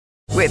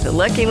With the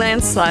Lucky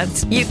Land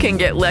Slots, you can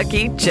get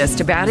lucky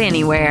just about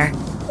anywhere.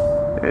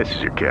 This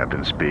is your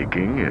captain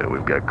speaking.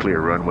 We've got clear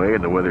runway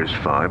and the weather's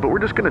fine, but we're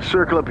just going to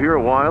circle up here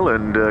a while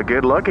and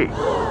get lucky.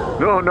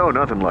 No,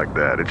 nothing like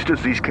that. It's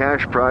just these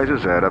cash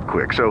prizes add up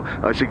quick. So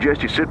I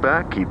suggest you sit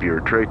back, keep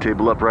your tray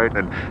table upright,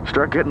 and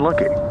start getting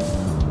lucky.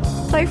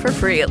 Play for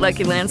free at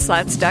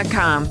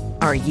LuckyLandSlots.com.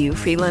 Are you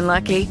feeling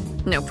lucky?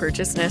 No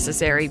purchase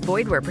necessary.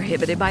 Void where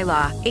prohibited by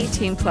law.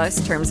 18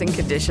 plus terms and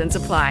conditions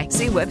apply.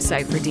 See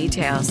website for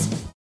details.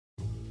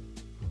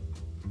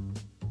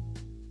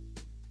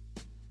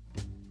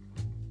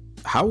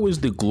 How is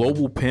the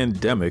global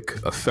pandemic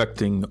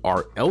affecting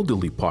our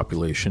elderly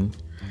population,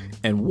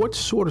 and what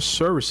sort of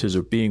services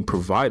are being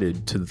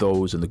provided to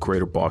those in the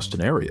greater Boston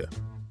area?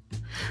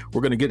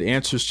 We're going to get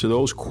answers to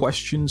those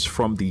questions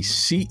from the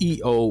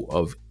CEO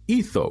of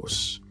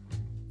Ethos,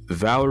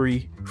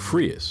 Valerie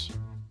Frias.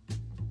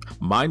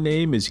 My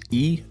name is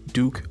E.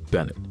 Duke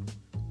Bennett,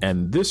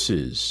 and this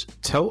is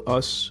Tell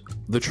Us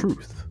the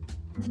Truth.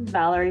 This is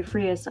Valerie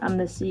Frias. I'm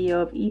the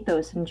CEO of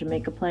Ethos in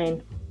Jamaica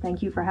Plain.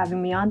 Thank you for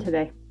having me on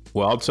today.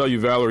 Well, I'll tell you,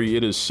 Valerie,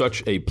 it is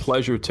such a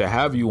pleasure to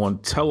have you on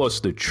Tell Us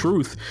the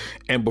Truth.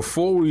 And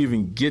before we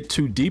even get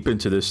too deep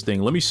into this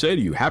thing, let me say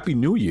to you, Happy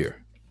New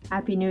Year.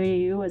 Happy New Year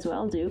to you as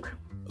well, Duke.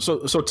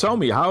 So tell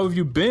me, how have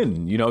you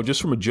been? You know,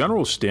 just from a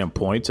general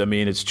standpoint, I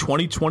mean, it's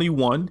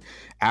 2021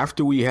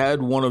 after we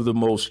had one of the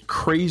most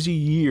crazy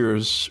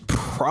years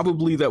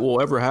probably that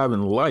we'll ever have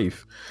in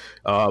life.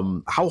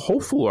 How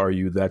hopeful are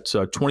you that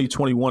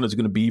 2021 is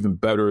going to be even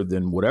better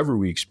than whatever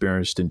we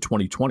experienced in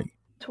 2020?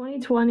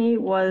 2020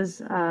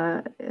 was,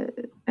 and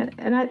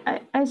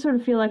I sort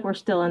of feel like we're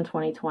still in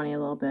 2020 a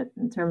little bit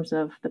in terms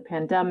of the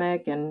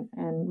pandemic and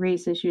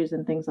race issues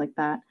and things like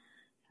that.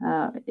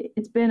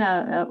 It's been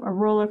a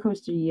roller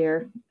coaster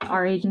year.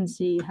 Our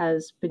agency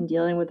has been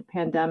dealing with the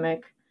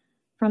pandemic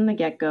from the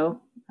get-go.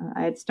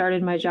 I had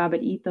started my job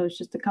at Ethos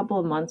just a couple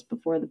of months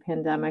before the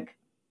pandemic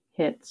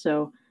hit.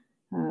 So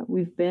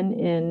we've been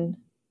in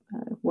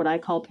what I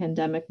call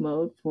pandemic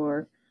mode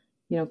for,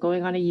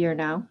 going on a year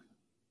now.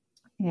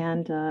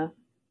 And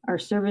our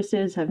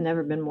services have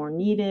never been more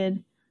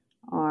needed.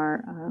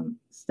 Our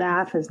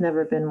staff has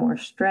never been more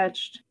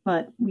stretched,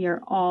 but we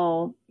are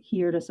all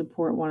here to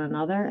support one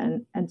another.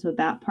 And so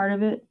that part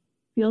of it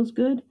feels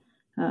good.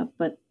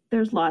 But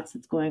there's lots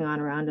that's going on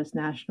around us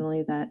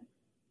nationally that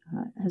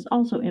has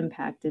also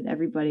impacted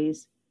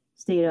everybody's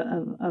state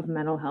of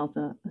mental health,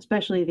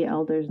 especially the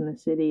elders in the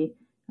city,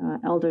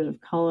 elders of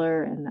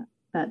color, and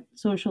that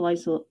social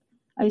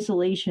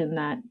isolation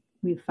that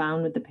we've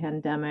found with the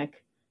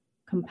pandemic,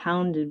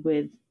 compounded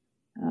with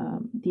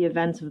the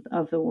events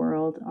of the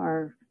world,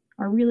 are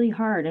really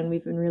hard. And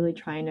we've been really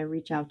trying to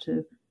reach out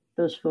to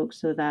those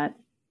folks so that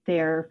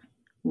they're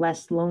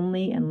less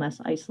lonely and less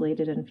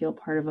isolated and feel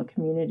part of a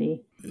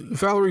community.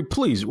 Valerie,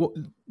 please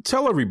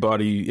tell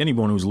everybody,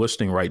 anyone who's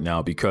listening right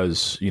now,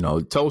 because,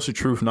 Tell Us the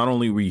Truth, not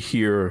only are we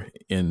here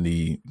in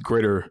the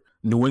greater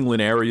New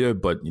England area,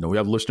 but, we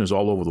have listeners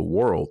all over the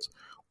world.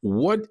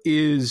 What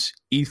is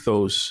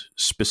Ethos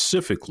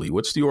specifically?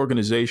 What's the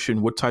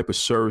organization? What type of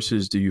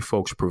services do you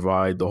folks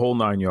provide? The whole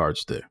 9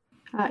 yards there.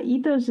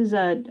 Ethos is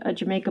a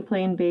Jamaica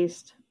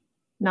Plain-based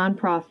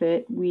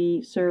nonprofit.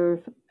 We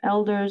serve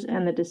elders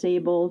and the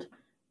disabled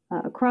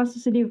across the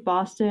city of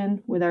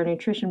Boston with our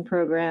nutrition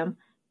program,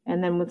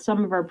 and then with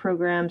some of our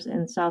programs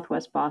in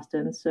Southwest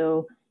Boston.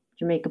 So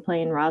Jamaica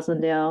Plain,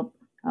 Roslindale,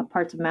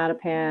 parts of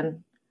Mattapan,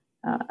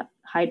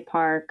 Hyde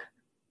Park,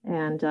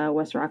 and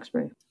West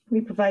Roxbury. We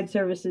provide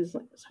services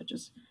such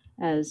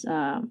as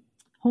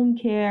home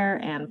care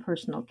and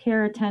personal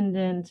care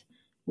attendant.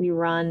 We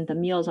run the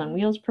Meals on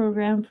Wheels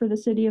program for the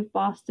city of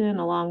Boston,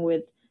 along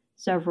with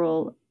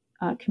several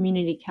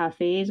community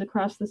cafes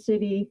across the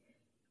city.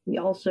 We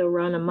also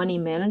run a money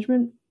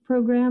management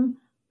program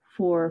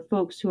for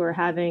folks who are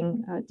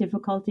having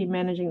difficulty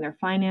managing their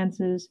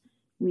finances.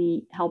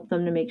 We help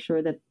them to make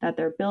sure that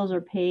their bills are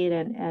paid,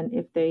 and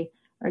if they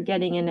are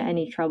getting into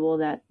any trouble,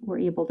 that we're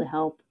able to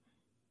help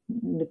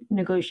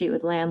negotiate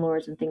with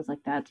landlords and things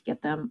like that to get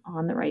them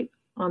on the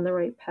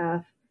right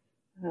path.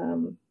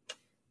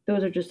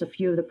 Those are just a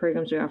few of the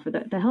programs we offer.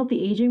 The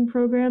healthy aging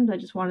programs, I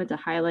just wanted to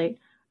highlight.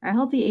 Our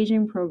healthy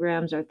aging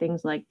programs are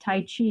things like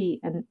Tai Chi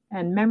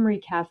and memory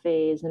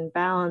cafes and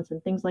balance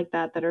and things like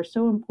that are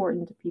so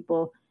important to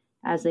people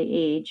as they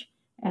age.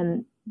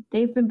 And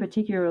they've been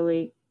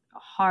particularly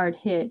hard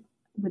hit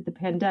with the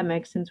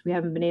pandemic since we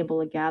haven't been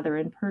able to gather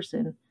in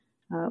person.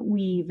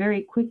 We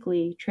very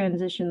quickly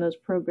transitioned those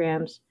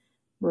programs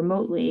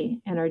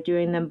remotely and are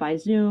doing them by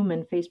Zoom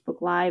and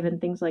Facebook Live and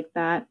things like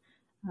that,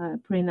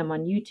 putting them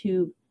on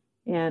YouTube.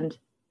 And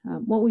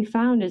what we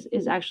found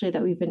is actually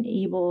that we've been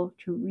able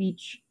to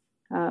reach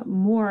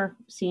more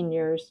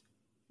seniors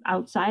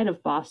outside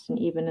of Boston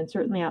even, and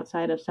certainly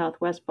outside of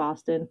Southwest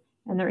Boston,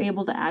 and they're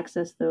able to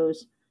access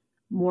those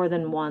more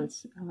than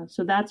once.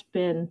 So that's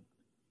been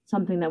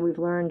something that we've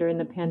learned during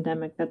the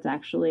pandemic that's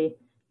actually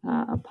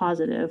a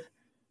positive.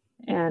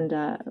 And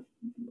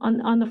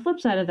on the flip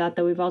side of that,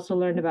 though, we've also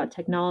learned about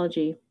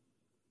technology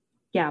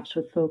gaps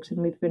with folks,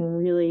 and we've been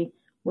really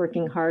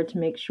working hard to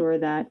make sure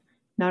that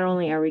not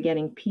only are we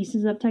getting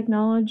pieces of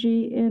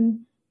technology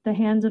in the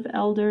hands of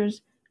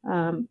elders,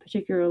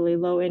 particularly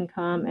low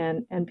income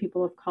and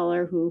people of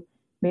color who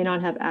may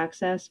not have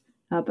access,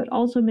 but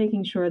also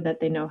making sure that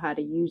they know how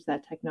to use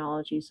that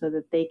technology so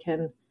that they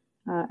can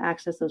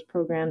access those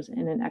programs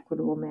in an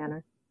equitable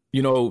manner.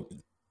 You know,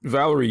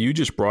 Valerie, you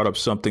just brought up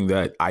something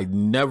that I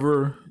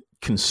never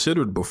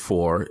considered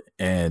before,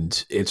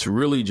 and it's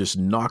really just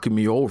knocking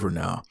me over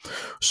now.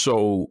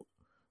 So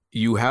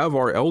you have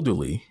our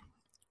elderly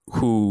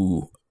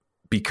who,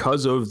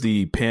 because of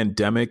the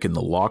pandemic and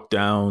the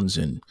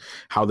lockdowns and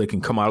how they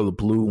can come out of the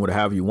blue and what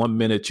have you, 1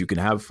 minute you can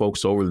have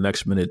folks over, the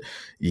next minute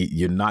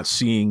you're not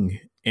seeing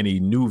any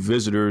new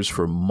visitors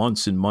for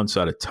months and months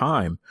at a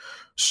time.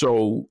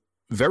 So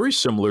very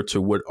similar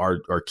to what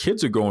our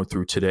kids are going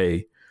through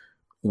today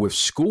with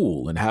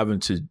school and having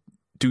to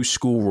do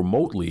school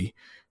remotely.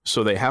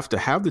 So they have to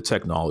have the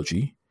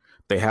technology,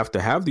 they have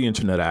to have the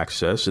internet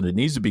access, and it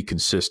needs to be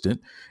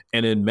consistent,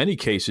 and in many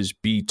cases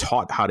be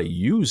taught how to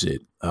use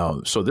it.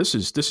 So this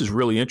is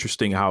really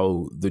interesting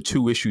how the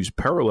two issues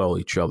parallel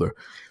each other.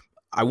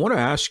 I want to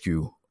ask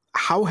you,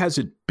 how has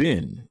it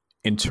been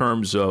in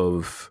terms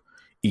of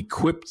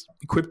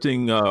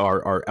equipping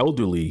our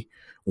elderly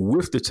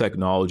with the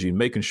technology and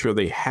making sure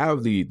they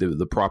have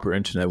the proper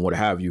internet and what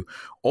have you?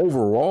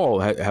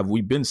 Overall, have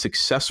we been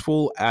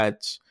successful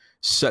at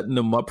setting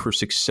them up for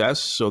success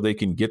so they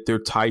can get their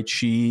Tai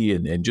Chi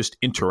and just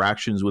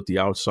interactions with the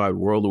outside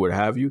world or what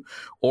have you?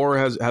 Or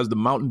has the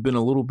mountain been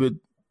a little bit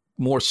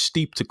more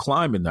steep to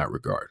climb in that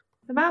regard?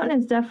 The mountain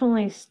is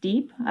definitely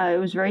steep. It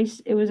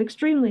was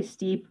extremely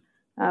steep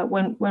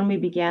when we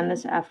began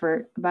this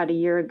effort about a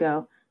year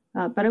ago.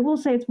 But I will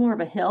say it's more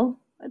of a hill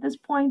at this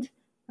point.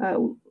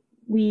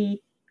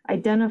 We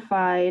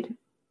identified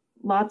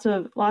lots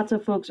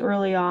of folks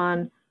early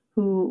on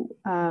who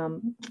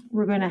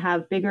were going to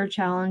have bigger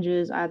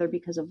challenges, either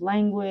because of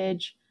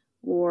language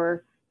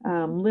or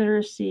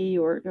literacy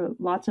or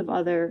lots of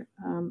other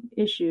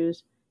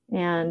issues.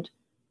 And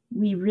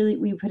we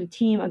put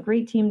a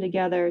great team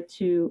together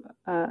to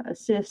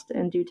assist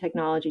and do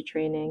technology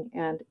training,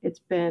 and it's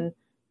been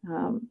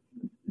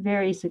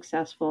very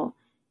successful.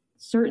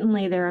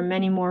 Certainly, there are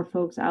many more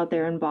folks out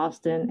there in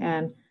Boston,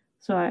 and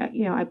so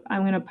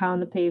I'm going to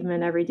pound the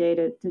pavement every day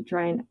to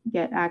try and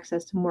get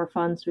access to more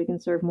funds so we can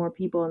serve more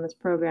people in this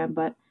program.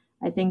 But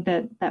I think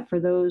that for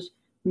those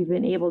we've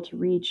been able to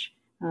reach,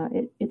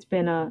 it's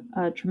been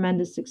a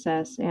tremendous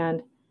success,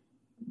 and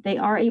they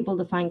are able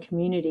to find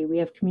community. We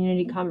have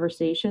community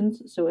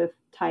conversations. So if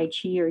Tai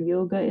Chi or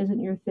yoga isn't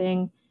your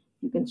thing,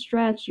 you can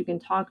stretch, you can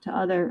talk to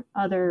other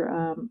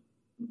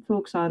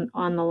folks on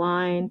the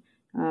line.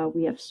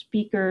 We have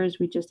speakers.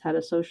 We just had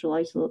a social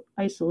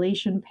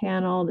isolation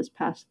panel this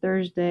past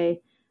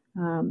Thursday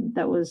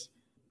that was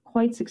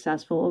quite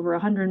successful, over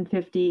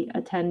 150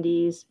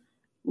 attendees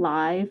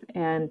live,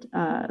 and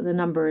the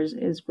numbers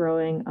is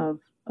growing of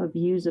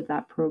views of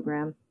that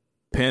program.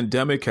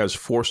 Pandemic has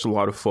forced a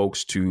lot of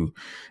folks to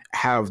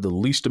have the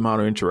least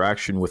amount of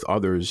interaction with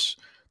others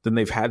than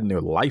they've had in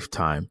their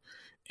lifetime.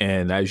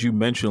 And as you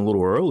mentioned a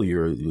little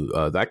earlier,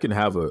 that can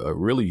have a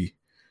really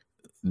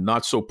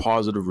not so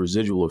positive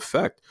residual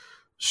effect.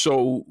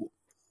 So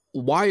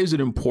why is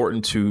it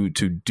important to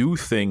do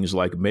things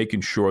like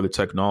making sure the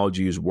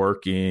technology is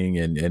working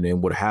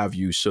and what have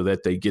you, so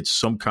that they get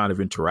some kind of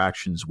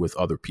interactions with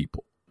other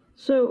people?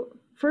 So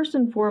first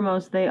and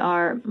foremost, they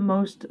are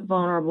most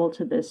vulnerable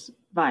to this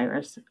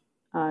virus,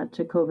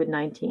 to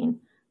COVID-19.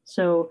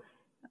 So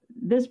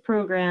this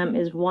program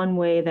is one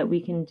way that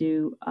we can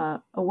do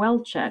a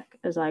well check,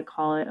 as I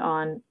call it,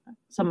 on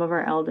some of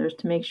our elders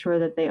to make sure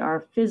that they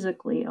are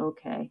physically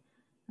okay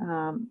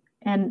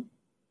and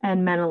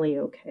mentally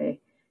okay.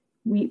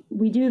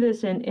 We do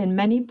this in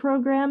many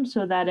programs,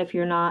 so that if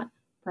you're not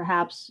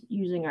perhaps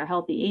using our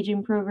healthy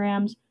aging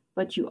programs,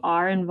 but you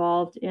are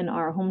involved in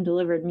our home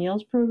delivered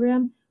meals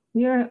program,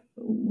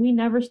 we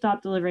never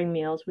stop delivering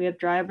meals. We have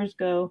drivers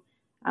go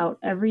out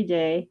every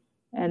day,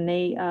 and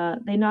they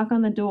knock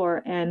on the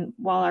door. And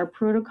while our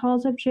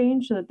protocols have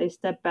changed so that they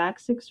step back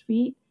 6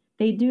 feet,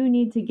 they do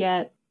need to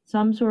get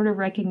some sort of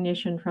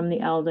recognition from the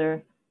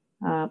elder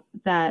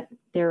that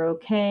they're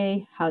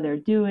okay, how they're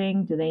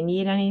doing, do they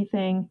need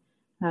anything,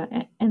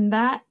 and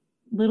that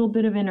little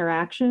bit of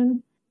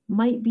interaction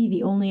might be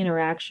the only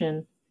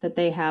interaction that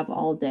they have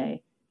all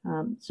day.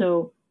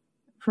 So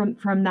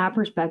from that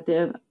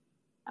perspective,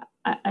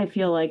 I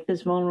feel like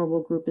this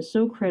vulnerable group is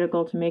so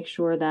critical to make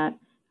sure that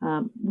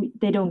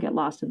they don't get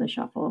lost in the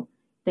shuffle.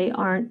 They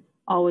aren't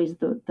always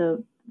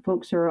the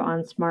folks who are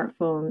on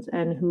smartphones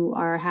and who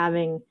are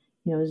having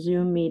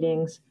Zoom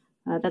meetings.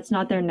 That's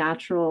not their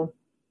natural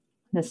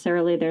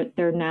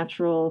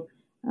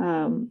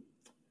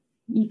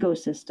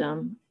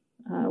ecosystem,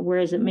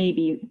 whereas it may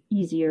be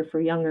easier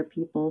for younger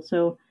people.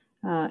 So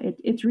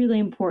it's really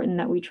important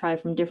that we try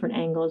from different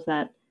angles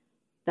that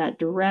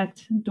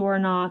direct door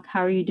knock,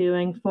 how are you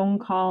doing, phone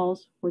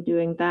calls, we're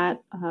doing that,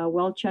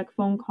 well check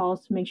phone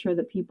calls to make sure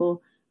that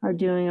people are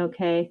doing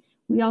okay.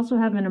 We also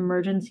have an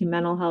emergency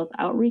mental health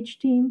outreach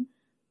team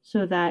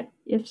so that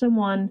if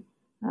someone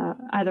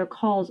either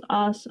calls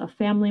us, a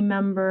family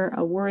member,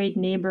 a worried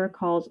neighbor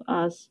calls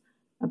us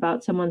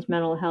about someone's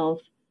mental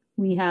health,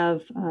 we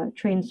have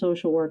trained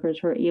social workers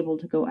who are able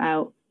to go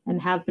out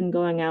and have been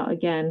going out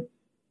again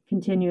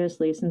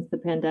continuously since the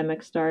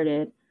pandemic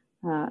started.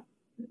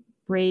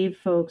 Brave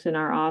folks in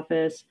our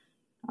office,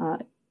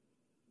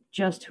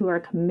 just who are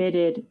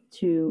committed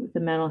to the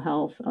mental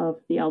health of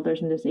the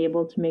elders and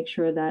disabled to make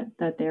sure that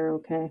they're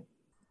okay.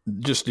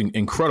 Just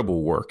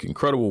incredible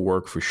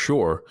work for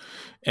sure.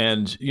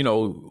 And, you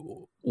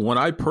know, when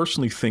I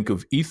personally think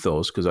of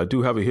ethos, because I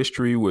do have a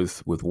history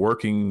with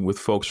working with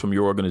folks from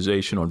your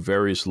organization on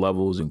various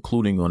levels,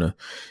 including on an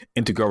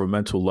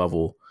intergovernmental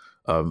level,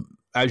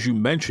 as you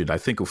mentioned, I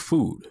think of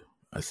food.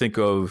 I think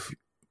of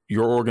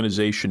your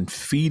organization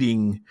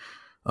feeding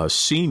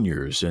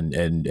seniors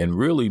and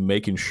really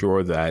making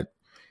sure that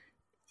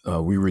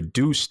we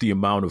reduce the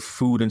amount of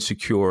food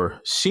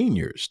insecure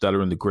seniors that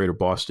are in the greater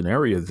Boston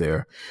area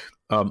there.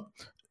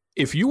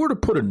 If you were to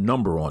put a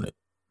number on it,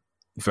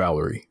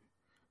 Valerie,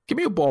 give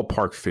me a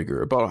ballpark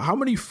figure about how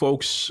many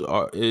folks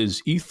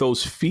is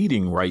Ethos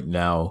feeding right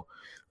now,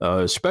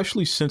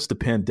 especially since the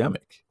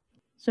pandemic.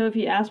 So if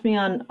you asked me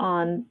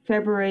on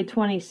February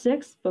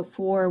 26th,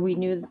 before we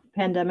knew the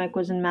pandemic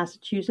was in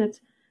Massachusetts,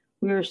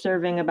 we were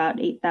serving about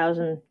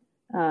 8,000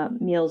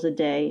 meals a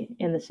day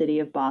in the city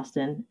of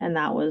Boston, and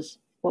that was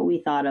what we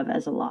thought of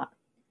as a lot.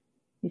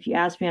 If you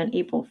asked me on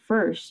April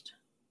 1st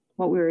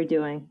what we were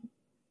doing,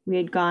 we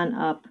had gone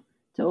up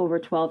to over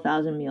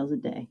 12,000 meals a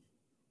day.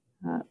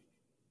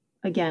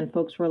 Again,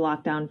 folks were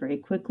locked down very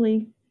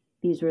quickly.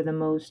 These were the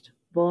most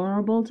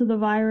vulnerable to the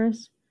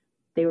virus.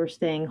 They were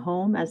staying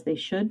home as they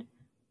should.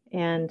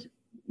 And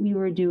we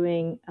were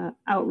doing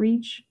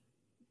outreach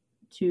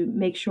to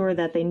make sure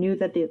that they knew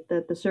that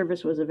the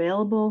service was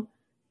available,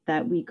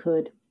 that we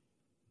could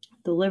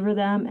deliver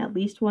them at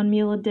least one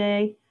meal a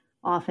day,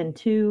 often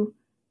two,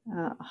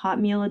 a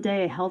hot meal a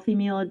day, a healthy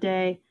meal a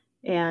day.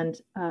 And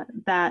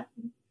that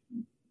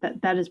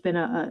has been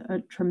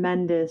a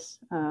tremendous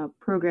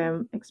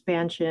program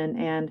expansion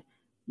and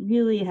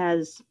really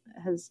has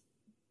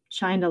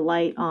shined a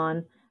light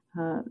on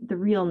the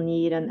real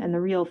need and the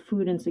real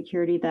food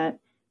insecurity that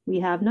we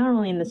have not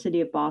only in the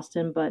city of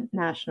Boston, but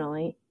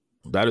nationally.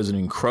 That is an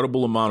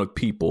incredible amount of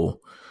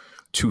people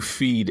to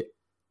feed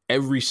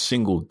every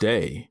single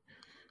day.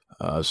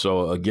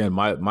 So again,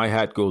 my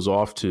hat goes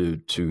off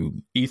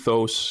to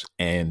Ethos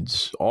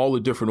and all the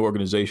different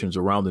organizations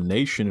around the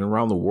nation and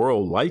around the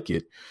world like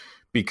it,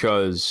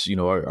 because, you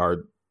know,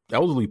 our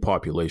elderly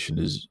population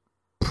is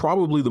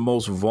probably the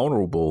most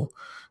vulnerable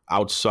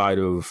outside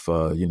of,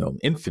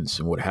 infants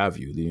and what have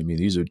you. I mean,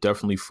 these are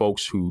definitely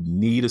folks who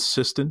need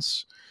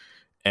assistance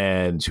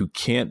and who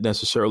can't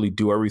necessarily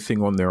do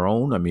everything on their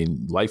own. I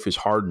mean, life is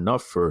hard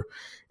enough for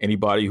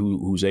anybody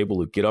who's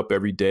able to get up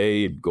every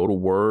day and go to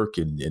work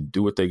and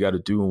do what they got to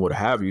do and what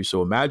have you.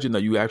 So imagine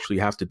that you actually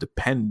have to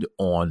depend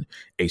on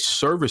a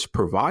service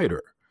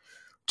provider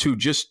to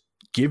just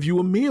give you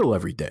a meal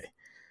every day,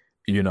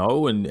 you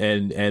know,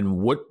 and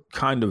what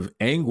kind of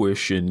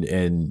anguish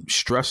and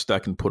stress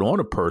that can put on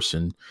a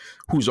person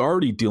who's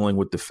already dealing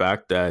with the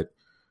fact that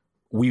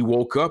we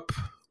woke up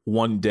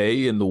one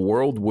day and the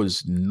world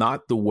was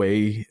not the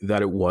way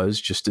that it was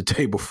just the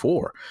day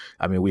before.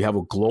 I mean, we have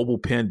a global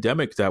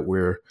pandemic that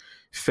we're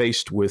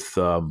faced with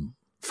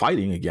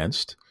fighting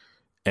against,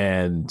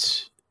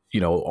 and, you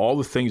know, all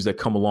the things that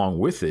come along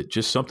with it.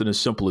 Just something as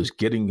simple as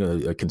getting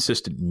a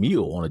consistent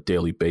meal on a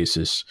daily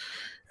basis.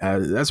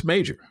 That's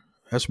major.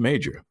 That's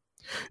major.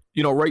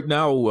 You know, right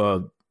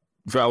now,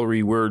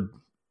 Valerie, we're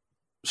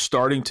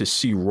starting to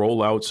see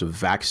rollouts of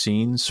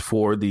vaccines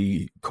for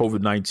the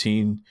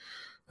COVID-19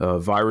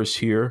 virus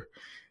here.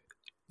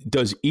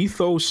 Does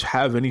Ethos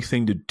have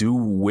anything to do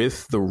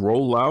with the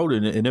rollout?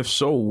 And if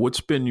so,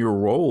 what's been your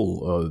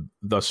role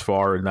thus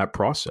far in that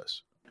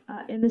process?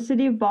 In the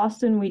city of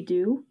Boston, we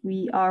do.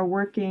 We are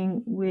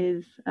working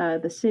with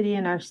the city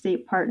and our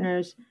state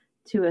partners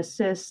to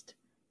assist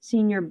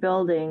senior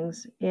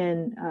buildings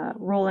in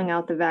rolling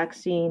out the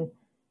vaccine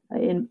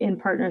in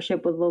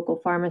partnership with local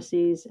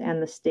pharmacies and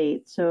the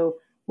state. So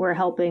we're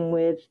helping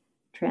with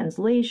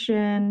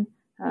translation.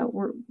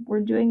 We're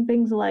doing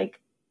things like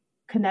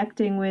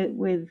connecting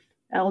with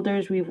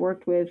elders we've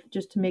worked with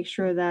just to make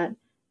sure that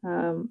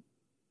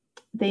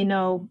they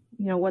know,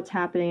 you know, what's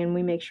happening, and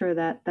we make sure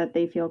that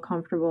they feel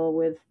comfortable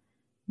with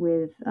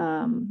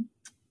the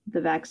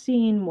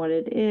vaccine, what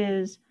it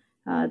is,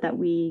 that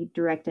we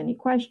direct any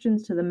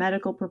questions to the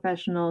medical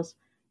professionals,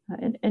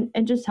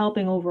 and just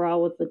helping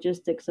overall with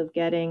logistics of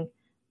getting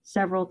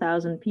several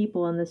thousand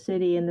people in the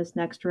city in this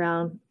next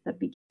round.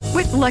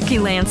 With Lucky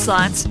Land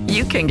Slots,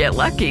 you can get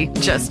lucky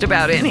just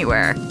about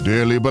anywhere.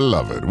 Dearly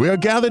beloved, we are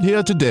gathered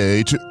here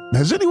today to...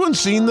 Has anyone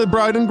seen the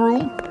bride and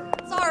groom?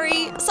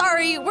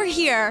 Sorry, we're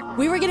here.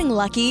 We were getting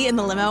lucky in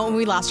the limo and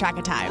we lost track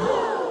of time.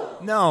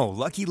 No,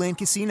 Lucky Land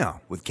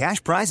Casino, with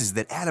cash prizes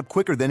that add up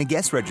quicker than a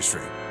guest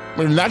registry.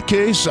 In that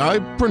case, I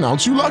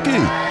pronounce you lucky.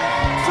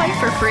 Play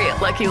for free at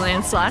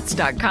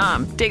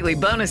LuckyLandSlots.com. Daily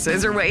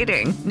bonuses are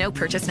waiting. No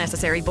purchase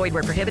necessary. Void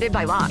where prohibited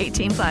by law.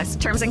 18 plus.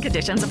 Terms and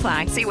conditions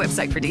apply. See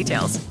website for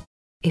details.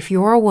 If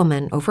you're a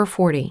woman over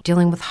 40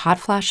 dealing with hot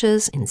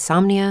flashes,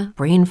 insomnia,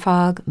 brain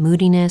fog,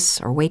 moodiness,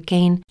 or weight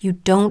gain, you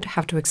don't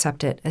have to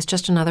accept it as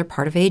just another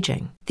part of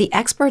aging. The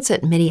experts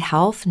at MIDI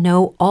Health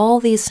know all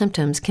these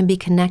symptoms can be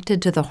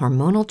connected to the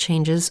hormonal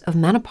changes of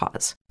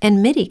menopause.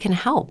 And MIDI can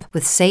help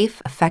with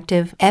safe,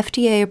 effective,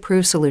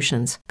 FDA-approved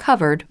solutions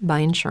covered by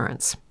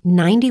insurance.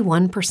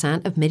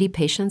 91% of MIDI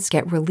patients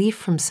get relief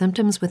from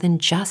symptoms within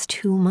just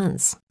 2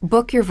 months.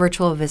 Book your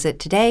virtual visit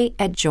today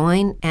at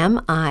joinmidi.com.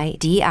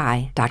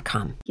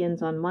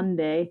 Begins on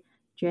Monday,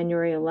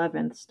 January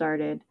 11th,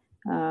 started,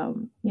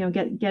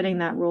 getting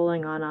that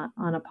rolling on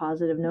a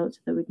positive note so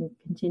that we can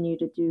continue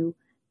to do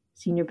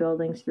senior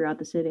buildings throughout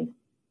the city.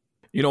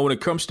 You know, when it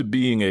comes to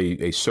being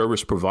a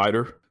service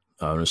provider,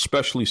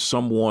 especially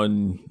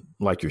someone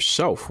like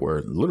yourself,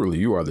 where literally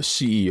you are the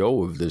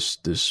CEO of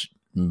this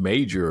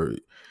major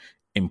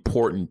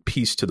important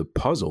piece to the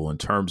puzzle in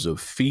terms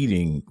of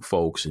feeding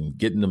folks and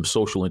getting them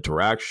social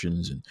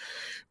interactions and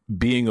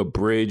being a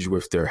bridge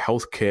with their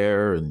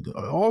healthcare and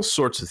all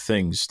sorts of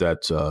things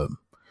that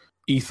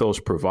Ethos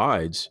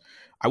provides.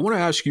 I want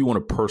to ask you on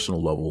a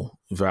personal level,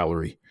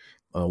 Valerie,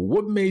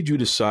 what made you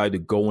decide to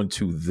go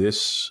into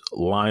this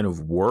line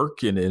of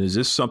work? And is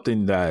this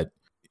something that,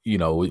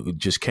 it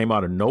just came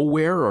out of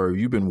nowhere, or have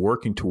you been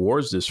working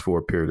towards this for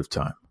a period of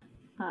time?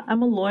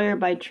 I'm a lawyer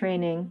by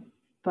training,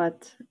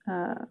 but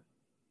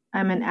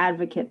I'm an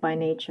advocate by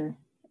nature.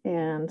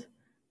 And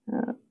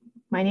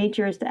my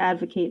nature is to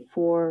advocate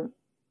for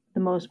the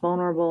most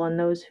vulnerable and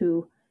those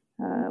who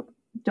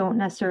don't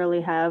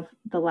necessarily have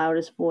the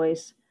loudest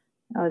voice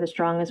or the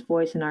strongest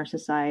voice in our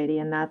society.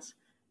 And that's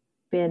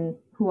been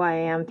who I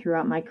am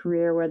throughout my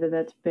career, whether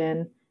that's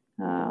been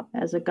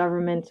as a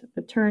government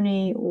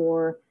attorney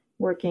or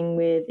working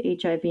with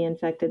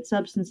HIV-infected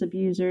substance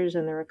abusers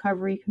and the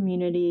recovery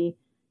community,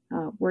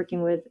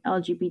 working with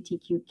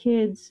LGBTQ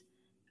kids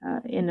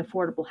in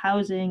affordable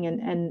housing,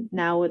 and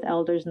now with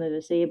elders and the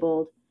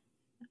disabled.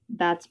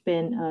 That's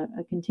been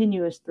a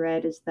continuous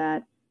thread, is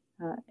that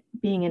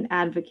being an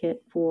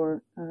advocate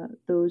for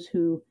those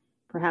who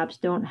perhaps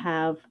don't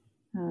have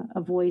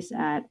a voice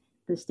at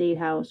the State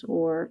House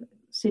or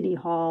City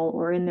Hall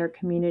or in their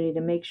community,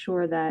 to make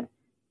sure that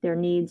their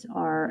needs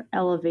are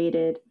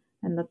elevated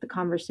and that the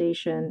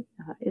conversation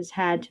is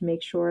had to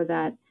make sure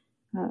that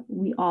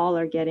we all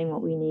are getting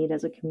what we need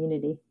as a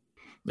community.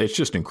 It's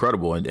just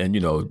incredible. And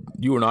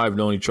you and I have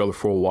known each other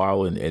for a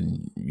while,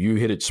 and you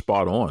hit it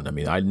spot on. I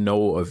mean, I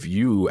know of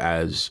you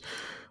as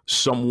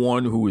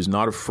someone who is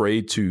not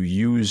afraid to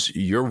use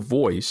your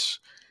voice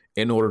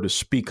in order to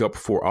speak up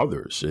for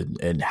others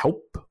and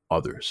help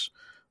others.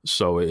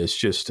 So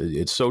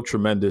it's so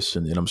tremendous.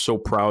 And I'm so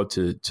proud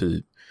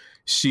to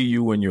see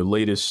you in your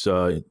latest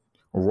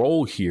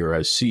role here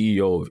as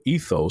CEO of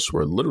Ethos,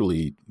 where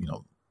literally,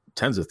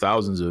 tens of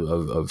thousands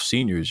of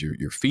seniors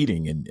you're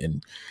feeding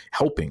and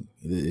helping.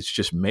 It's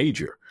just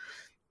major.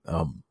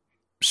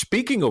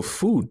 Speaking of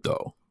food,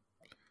 though,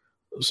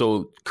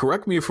 so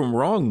correct me if I'm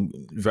wrong,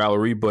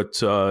 Valerie,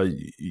 but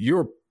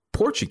you're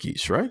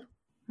Portuguese, right?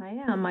 I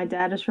am. My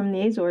dad is from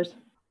the Azores.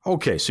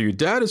 Okay, so your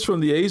dad is from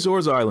the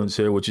Azores Islands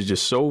here, which is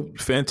just so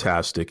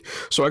fantastic.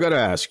 So I got to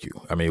ask you,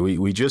 I mean,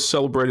 we just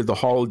celebrated the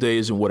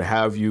holidays and what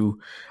have you.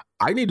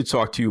 I need to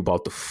talk to you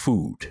about the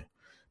food,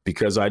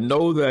 because I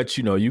know that,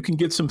 you can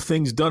get some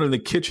things done in the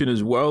kitchen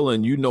as well,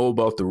 and you know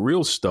about the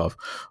real stuff.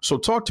 So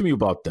talk to me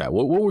about that.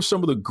 What were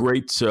some of the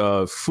great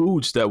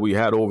foods that we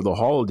had over the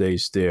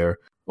holidays there,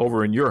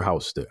 over in your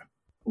house there?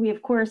 We,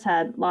 of course,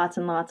 had lots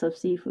and lots of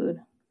seafood.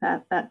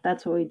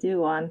 That's what we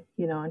do on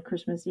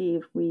Christmas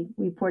Eve.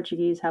 We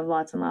Portuguese have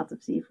lots and lots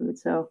of seafood.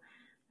 So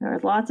there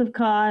was lots of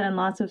cod and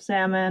lots of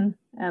salmon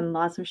and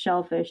lots of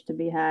shellfish to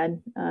be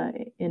had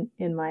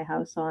in my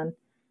house on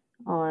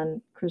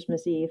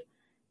Christmas Eve.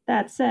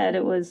 That said,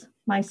 it was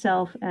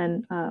myself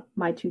and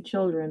my two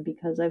children,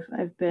 because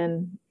I've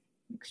been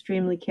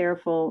extremely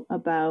careful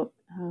about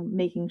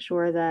making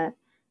sure that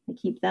I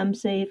keep them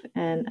safe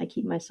and I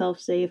keep myself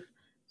safe,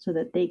 so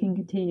that they can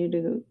continue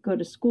to go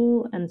to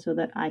school and so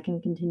that I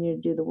can continue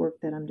to do the work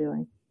that I'm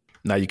doing.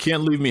 Now, you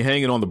can't leave me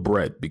hanging on the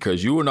bread,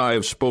 because you and I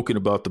have spoken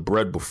about the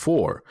bread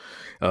before.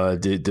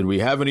 Did we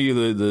have any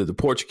of the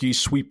Portuguese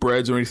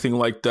sweetbreads or anything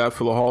like that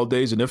for the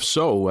holidays? And if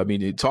so, I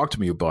mean, talk to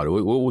me about it.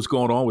 What was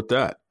going on with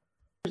that?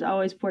 There's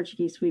always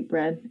Portuguese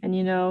sweetbread. And,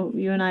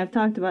 you and I have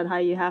talked about how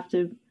you have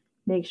to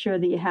make sure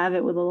that you have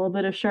it with a little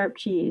bit of sharp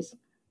cheese.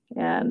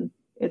 And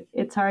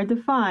it's hard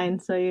to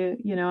find. So,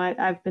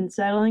 I've been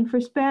settling for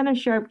Spanish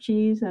sharp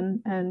cheese,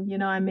 and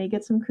I may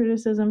get some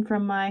criticism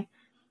from my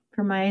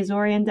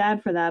Azorean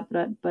dad for that,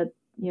 but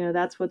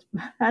that's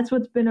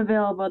what's been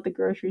available at the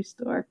grocery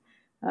store.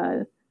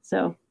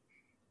 So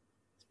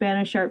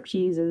Spanish sharp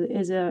cheese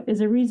is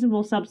a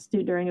reasonable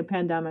substitute during a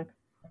pandemic.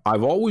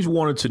 I've always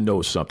wanted to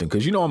know something,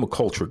 because I'm a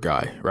culture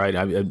guy, right?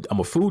 I'm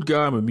a food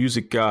guy. I'm a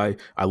music guy.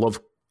 I love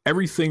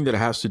everything that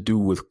has to do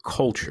with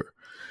culture.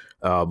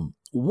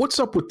 What's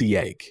up with the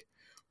egg?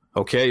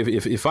 Okay,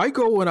 if I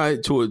go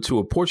to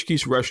a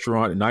Portuguese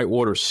restaurant and I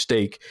order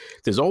steak,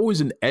 there's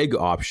always an egg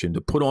option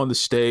to put on the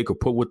steak or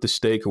put with the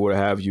steak or what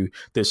have you.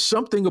 There's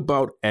something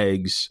about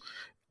eggs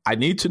I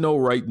need to know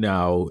right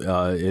now,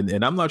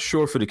 and I'm not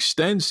sure if it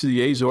extends to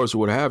the Azores or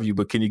what have you.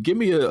 But can you give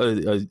me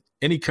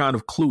any kind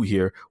of clue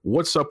here?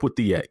 What's up with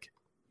the egg?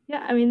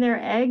 Yeah, I mean, there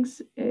are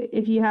eggs.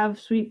 If you have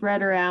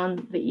sweetbread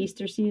around the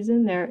Easter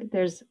season,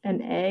 there's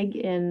an egg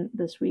in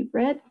the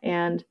sweetbread,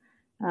 and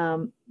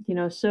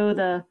so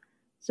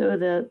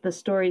the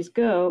stories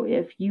go,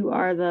 if you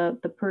are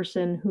the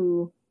person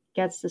who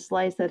gets the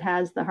slice that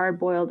has the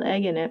hard-boiled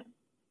egg in it,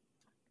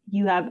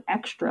 you have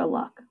extra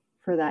luck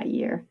for that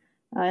year.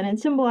 And it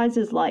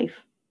symbolizes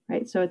life,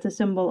 right? So it's a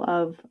symbol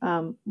of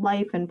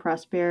life and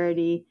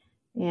prosperity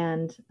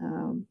and,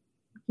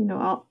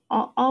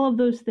 all of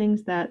those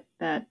things that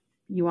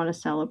you want to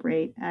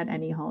celebrate at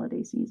any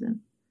holiday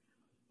season.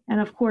 And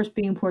of course,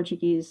 being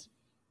Portuguese,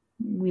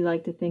 we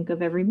like to think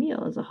of every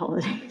meal as a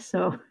holiday.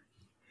 So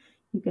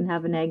you can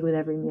have an egg with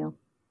every meal.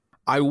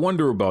 I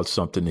wonder about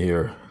something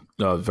here,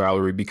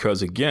 Valerie,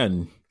 because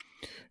again,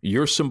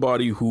 you're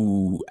somebody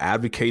who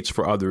advocates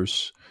for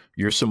others.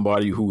 You're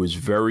somebody who is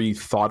very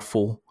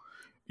thoughtful.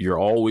 You're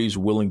always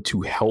willing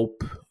to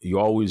help. You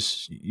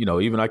always,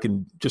 even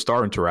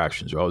our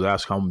interactions, I always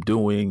ask how I'm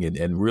doing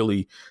and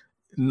really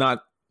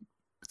not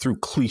through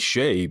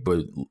cliche,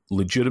 but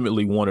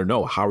legitimately want to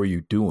know, how are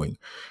you doing?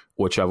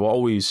 Which I've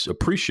always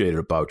appreciated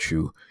about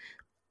you.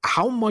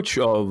 How much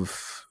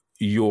of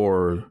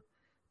your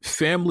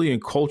family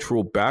and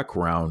cultural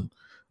background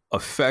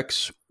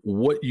affects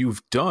what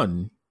you've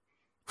done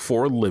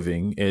for a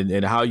living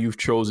and how you've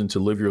chosen to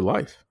live your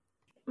life?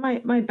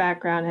 My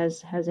background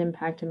has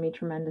impacted me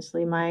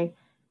tremendously. My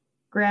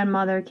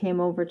grandmother came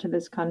over to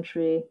this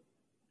country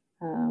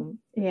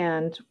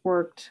and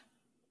worked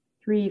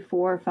 3,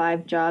 4,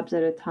 5 jobs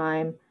at a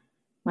time.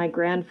 My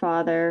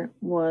grandfather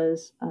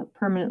was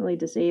permanently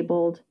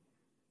disabled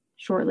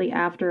shortly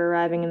after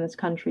arriving in this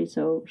country,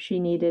 so she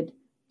needed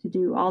to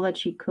do all that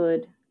she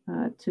could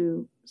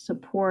to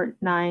support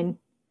nine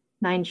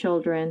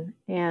children.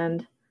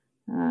 And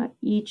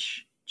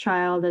each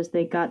child, as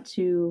they got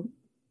to,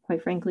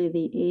 quite frankly,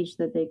 the age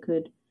that they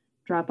could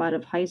drop out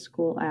of high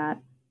school at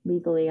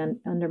legally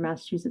under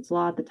Massachusetts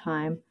law at the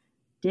time,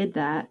 did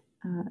that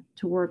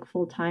to work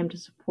full time to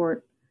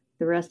support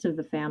the rest of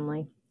the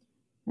family.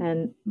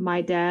 And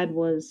my dad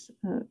was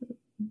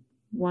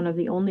one of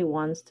the only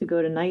ones to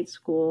go to night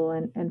school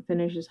and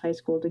finish his high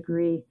school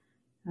degree.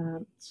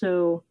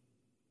 So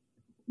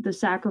the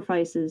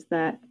sacrifices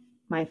that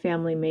my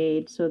family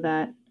made so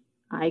that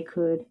I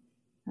could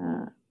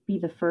be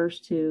the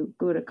first to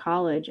go to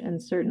college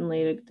and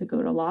certainly to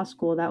go to law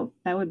school,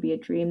 that would be a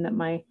dream that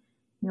my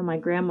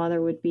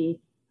grandmother would be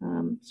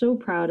so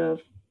proud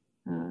of.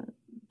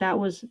 That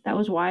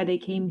was why they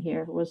came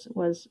here,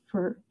 was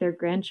for their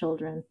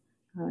grandchildren,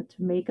 to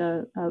make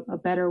a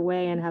better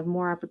way and have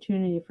more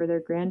opportunity for their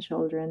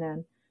grandchildren.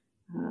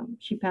 And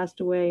she passed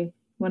away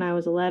when I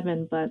was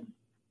 11, but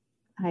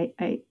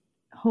I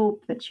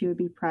hope that she would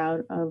be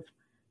proud of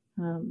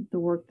the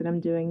work that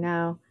I'm doing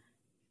now.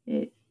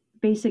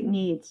 Basic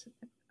needs,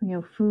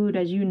 food,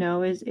 as you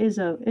know, is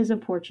a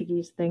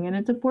Portuguese thing, and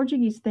it's a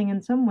Portuguese thing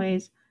in some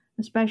ways,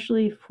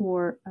 especially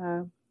for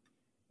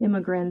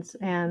immigrants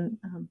and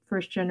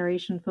first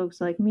generation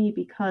folks like me,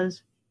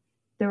 because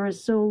there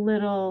was so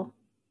little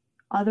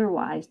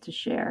otherwise to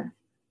share.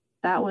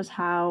 That was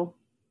how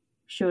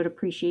you showed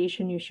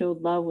appreciation, you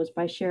showed love, was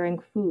by sharing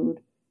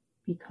food,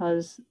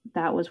 because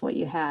that was what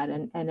you had.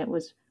 And it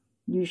was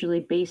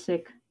usually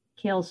basic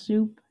kale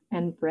soup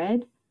and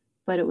bread,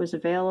 but it was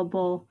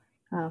available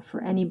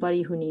for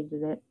anybody who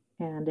needed it.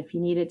 And if you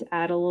needed to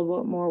add a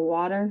little bit more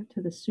water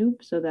to the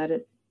soup so that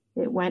it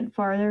went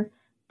farther,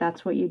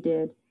 that's what you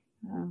did.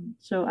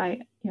 So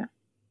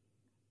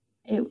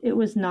it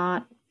was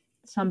not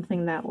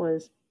something that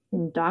was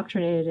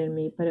indoctrinated in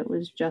me, but it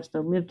was just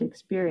a lived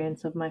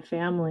experience of my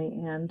family.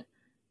 And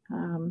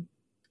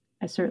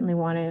I certainly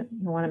want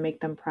to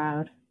make them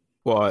proud.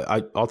 Well,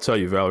 I'll tell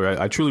you, Valerie,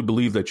 I truly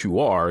believe that you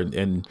are.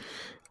 And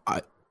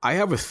I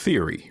have a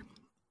theory,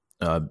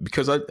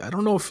 because I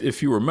don't know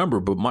if you remember,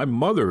 but my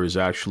mother is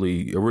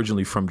actually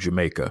originally from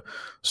Jamaica.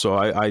 So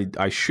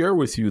I share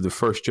with you the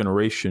first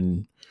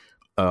generation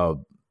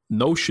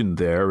notion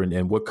there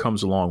and what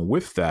comes along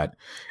with that.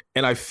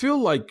 And I feel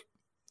like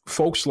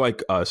folks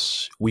like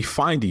us, we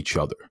find each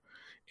other.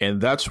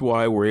 And that's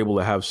why we're able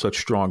to have such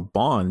strong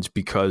bonds,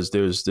 because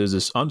there's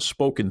this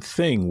unspoken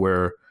thing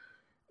where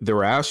there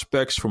are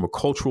aspects from a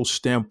cultural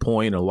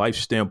standpoint, a life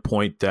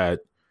standpoint,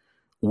 that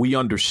we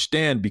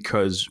understand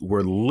because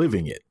we're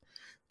living it.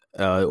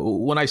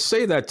 When I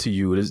say that to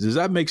you, does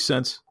that make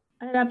sense?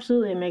 It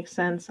absolutely makes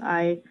sense.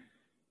 I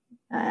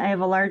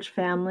have a large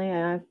family.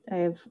 I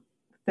have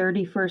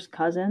 30 first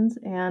cousins,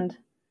 and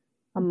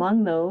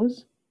among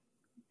those,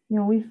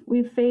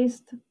 we've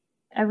faced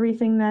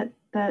everything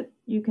that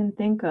you can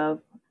think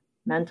of: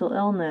 mental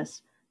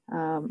illness,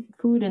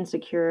 food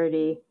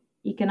insecurity,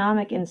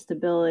 economic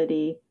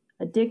instability,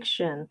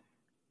 addiction,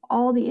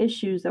 all the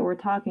issues that we're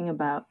talking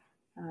about.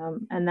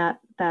 and that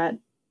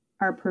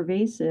are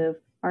pervasive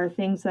are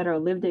things that are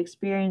lived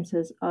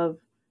experiences of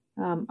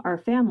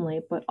our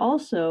family, but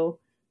also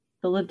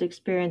the lived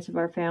experience of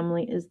our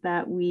family is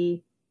that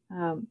we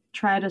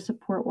try to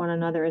support one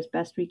another as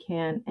best we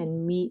can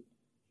and meet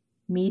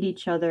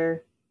each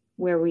other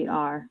where we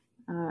are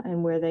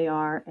and where they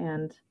are,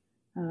 and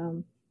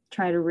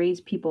try to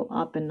raise people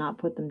up and not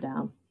put them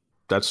down.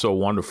 That's so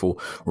wonderful.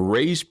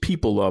 Raise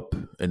people up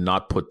and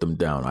not put them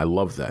down. I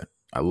love that.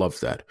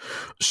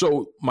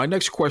 So my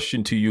next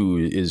question to you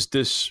is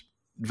this,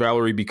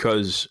 Valerie,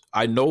 because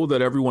I know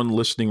that everyone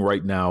listening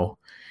right now,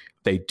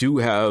 they do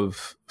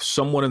have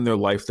someone in their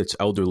life that's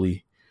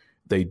elderly.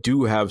 They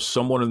do have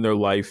someone in their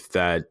life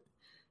that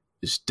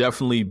is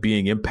definitely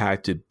being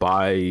impacted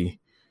by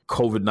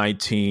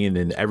COVID-19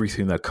 and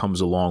everything that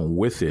comes along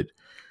with it.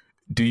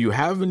 Do you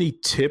have any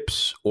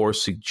tips or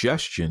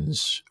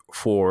suggestions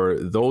for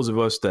those of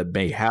us that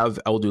may have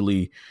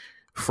elderly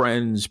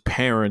friends,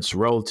 parents,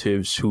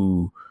 relatives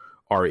who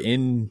are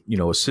in,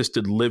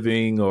 assisted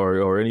living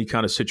or any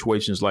kind of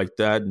situations like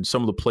that, and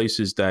some of the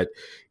places that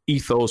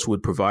Ethos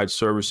would provide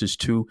services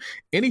to?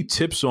 Any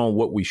tips on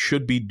what we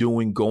should be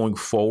doing going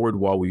forward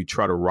while we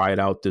try to ride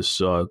out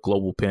this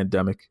global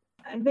pandemic?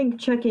 I think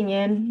checking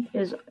in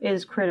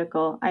is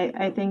critical.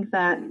 I think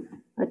that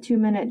a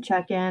 2-minute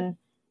check-in,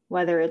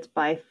 whether it's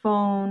by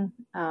phone,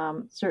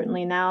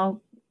 certainly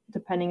now,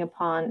 depending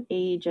upon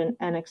age and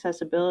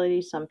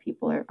accessibility, some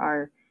people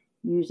are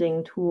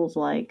using tools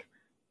like,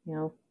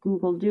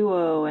 Google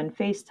Duo and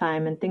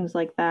FaceTime and things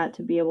like that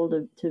to be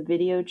able to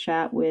video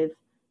chat with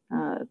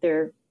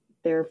their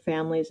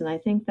families. And I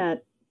think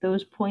that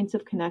those points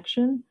of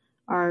connection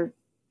are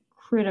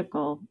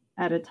critical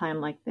at a time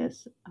like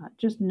this.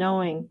 Just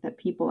knowing that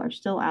people are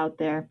still out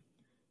there.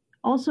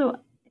 Also,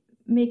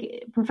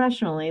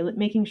 professionally,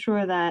 making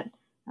sure that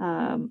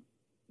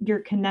you're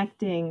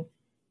connecting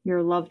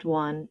your loved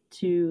one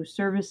to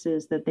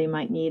services that they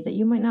might need that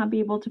you might not be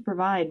able to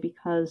provide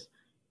because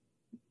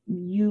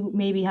you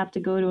maybe have to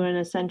go to an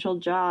essential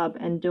job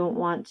and don't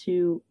want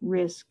to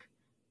risk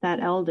that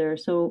elder.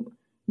 So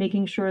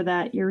making sure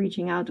that you're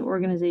reaching out to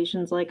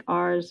organizations like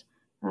ours,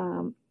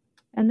 and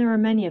there are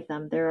many of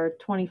them. There are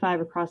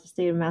 25 across the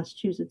state of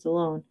Massachusetts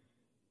alone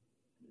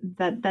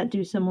that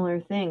do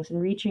similar things,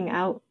 and reaching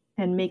out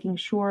and making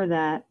sure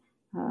that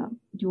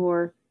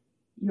your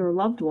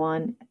loved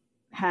one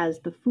has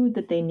the food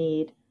that they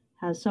need,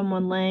 has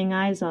someone laying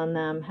eyes on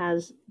them,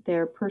 has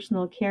their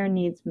personal care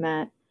needs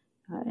met,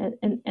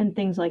 and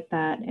things like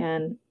that.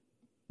 And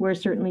we're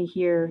certainly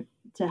here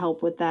to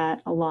help with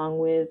that, along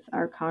with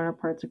our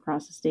counterparts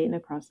across the state and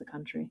across the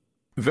country.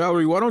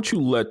 Valerie, why don't you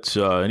let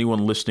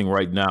anyone listening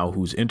right now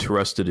who's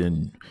interested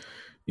in,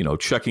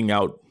 checking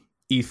out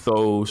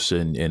Ethos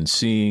and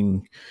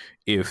seeing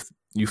if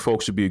you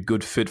folks would be a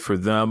good fit for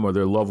them or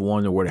their loved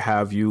one or what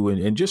have you,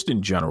 and just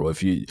in general,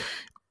 if you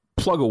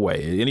plug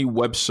away any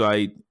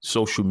website,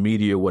 social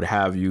media, what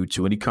have you,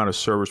 to any kind of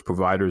service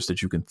providers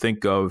that you can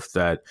think of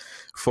that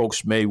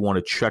folks may want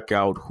to check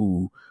out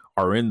who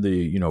are in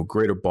the,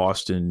 greater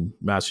Boston,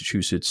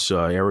 Massachusetts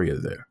area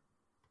there?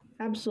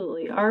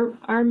 Absolutely.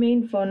 Our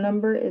main phone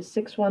number is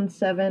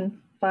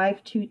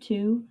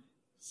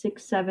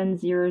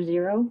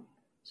 617-522-6700.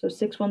 So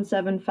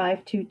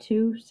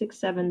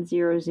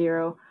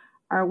 617-522-6700.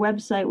 Our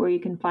website, where you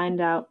can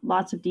find out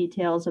lots of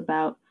details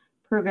about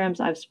programs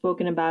I've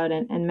spoken about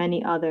and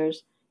many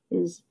others,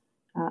 is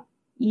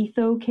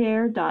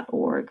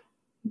ethocare.org.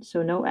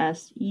 So no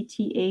S,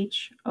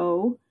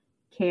 ETHO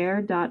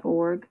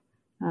care.org.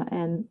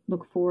 And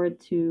look forward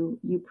to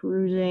you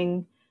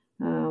perusing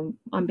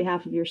on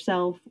behalf of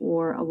yourself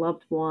or a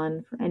loved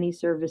one for any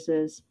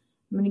services.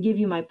 I'm going to give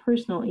you my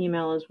personal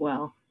email as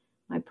well.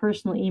 My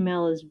personal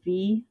email is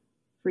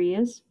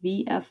vfrias,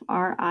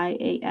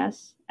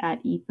 VFRIAS,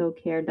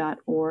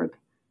 @ethocare.org.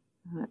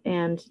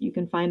 And you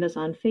can find us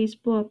on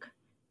Facebook,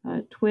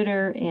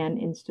 Twitter, and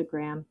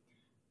Instagram.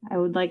 I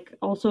would like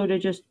also to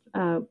just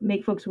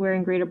make folks aware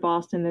in Greater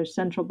Boston, there's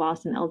Central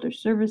Boston Elder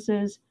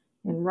Services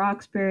in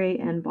Roxbury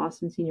and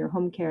Boston Senior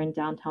Home Care in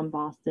downtown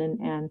Boston.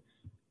 And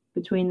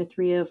between the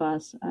three of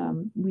us,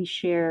 we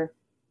share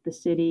the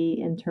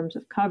city in terms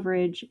of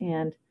coverage,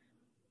 and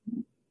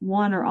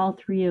one or all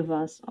three of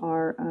us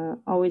are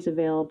always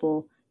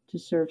available to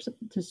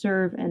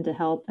serve and to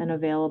help, and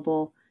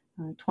available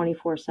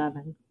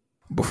 24/7.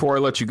 Before I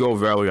let you go,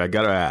 Valerie, I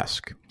got to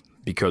ask,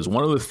 because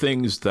one of the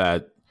things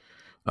that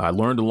I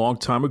learned a long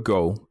time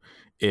ago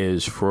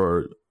is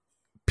for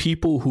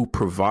people who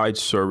provide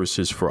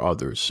services for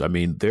others. I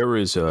mean,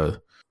 it's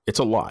a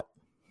lot.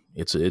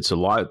 It's a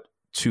lot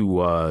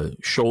to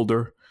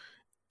shoulder.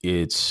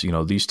 It's,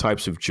 these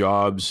types of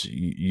jobs,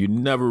 you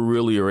never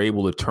really are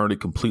able to turn it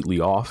completely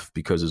off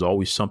because there's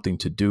always something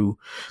to do.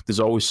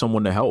 There's always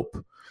someone to help.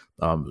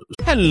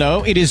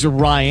 Hello, it is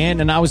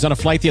Ryan, and I was on a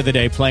flight the other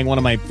day playing one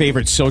of my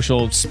favorite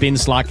social spin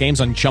slot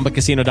games on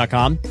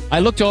ChumbaCasino.com.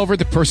 I looked over at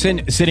the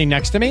person sitting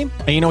next to me,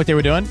 and you know what they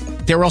were doing?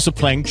 They were also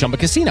playing Chumba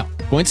Casino.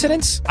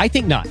 Coincidence? I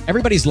think not.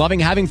 Everybody's loving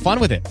having fun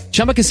with it.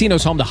 Chumba Casino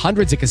is home to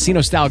hundreds of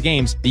casino-style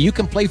games that you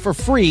can play for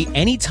free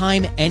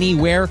anytime,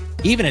 anywhere,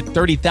 even at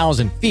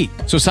 30,000 feet.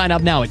 So sign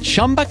up now at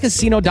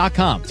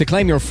ChumbaCasino.com to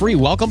claim your free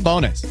welcome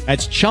bonus.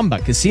 That's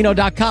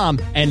ChumbaCasino.com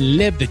and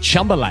live the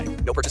Chumba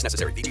life. No purchase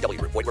necessary. VGW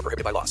Group. Void where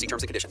prohibited by law. See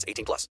terms and conditions.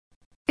 18+.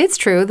 It's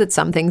true that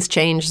some things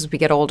change as we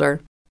get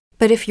older.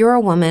 But if you're a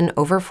woman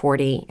over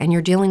 40 and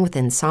you're dealing with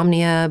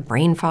insomnia,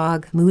 brain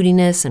fog,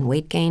 moodiness, and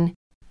weight gain,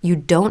 you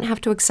don't have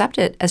to accept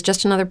it as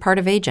just another part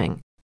of aging.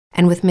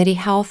 And with MIDI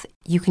Health,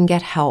 you can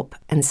get help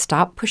and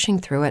stop pushing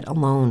through it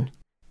alone.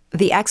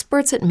 The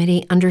experts at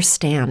MIDI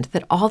understand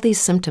that all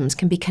these symptoms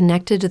can be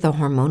connected to the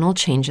hormonal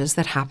changes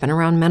that happen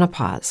around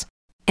menopause,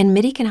 and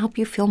MIDI can help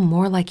you feel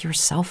more like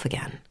yourself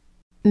again.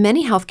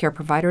 Many healthcare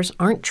providers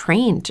aren't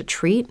trained to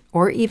treat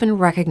or even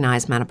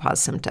recognize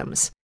menopause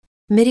symptoms.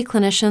 MIDI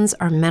clinicians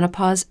are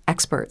menopause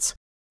experts.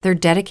 They're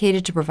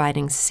dedicated to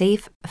providing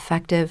safe,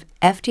 effective,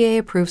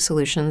 FDA-approved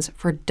solutions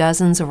for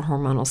dozens of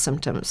hormonal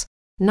symptoms,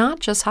 not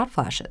just hot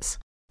flashes.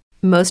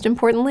 Most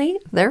importantly,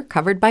 they're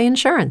covered by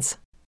insurance.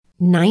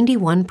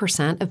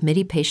 91% of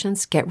MIDI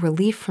patients get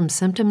relief from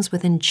symptoms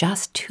within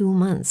just 2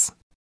 months.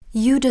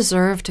 You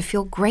deserve to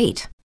feel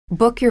great.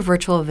 Book your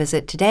virtual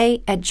visit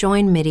today at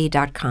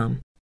joinmidi.com.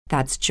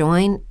 That's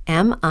joinmidi.com.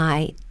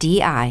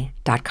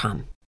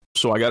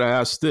 So I got to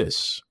ask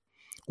this.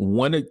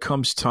 When it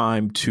comes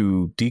time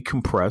to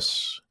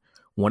decompress,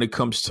 when it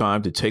comes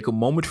time to take a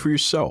moment for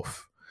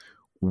yourself,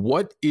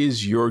 what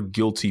is your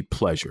guilty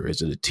pleasure?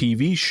 Is it a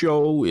TV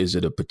show? Is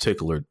it a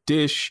particular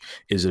dish?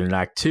 Is it an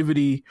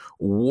activity?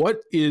 What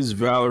is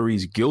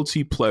Valerie's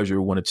guilty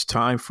pleasure when it's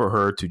time for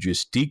her to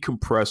just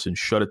decompress and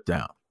shut it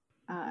down?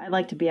 I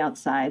like to be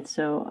outside,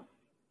 so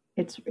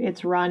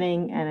it's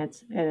running and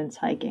it's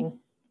hiking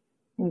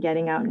and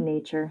getting out in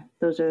nature.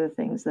 Those are the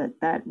things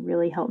that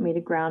really help me to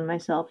ground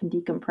myself and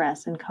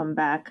decompress and come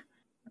back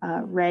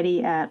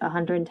ready at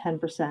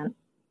 110%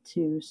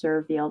 to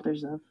serve the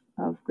elders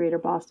of Greater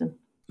Boston.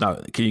 Now,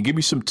 can you give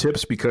me some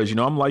tips? Because,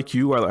 I'm like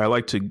you, I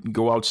like to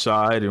go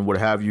outside and what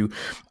have you.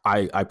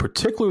 I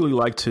particularly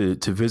like to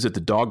visit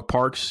the dog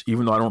parks,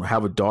 even though I don't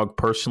have a dog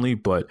personally,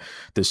 but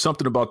there's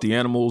something about the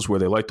animals where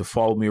they like to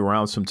follow me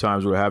around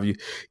sometimes, what have you.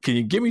 Can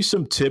you give me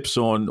some tips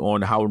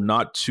on how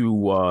not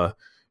to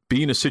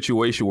be in a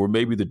situation where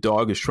maybe the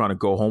dog is trying to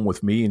go home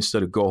with me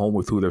instead of go home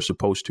with who they're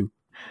supposed to?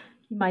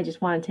 You might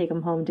just want to take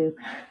them home, Duke.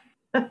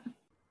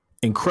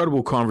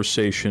 Incredible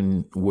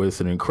conversation with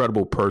an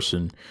incredible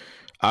person.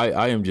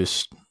 I am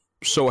just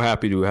so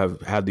happy to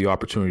have had the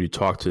opportunity to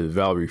talk to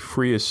Valerie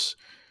Frias.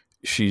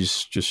 She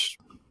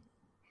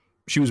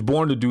was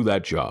born to do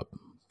that job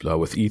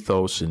with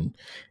ethos and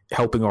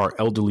helping our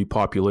elderly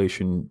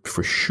population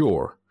for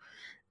sure.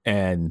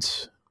 And,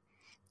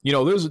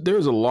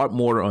 there's a lot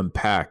more to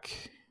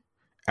unpack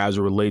as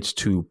it relates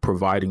to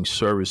providing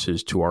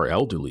services to our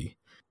elderly,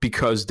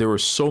 because there are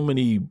so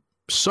many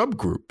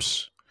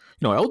subgroups.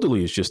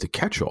 Elderly is just a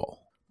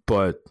catch-all,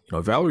 but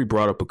Valerie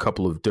brought up a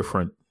couple of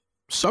different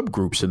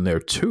subgroups in there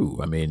too.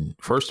 I mean,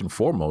 first and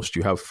foremost,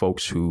 you have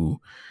folks who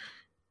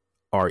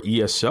are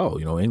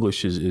ESL,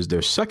 English is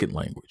their second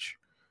language.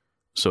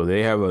 So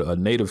they have a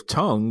native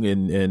tongue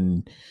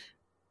and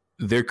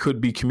there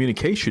could be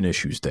communication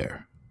issues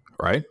there,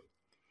 right?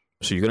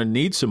 So you're going to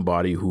need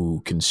somebody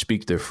who can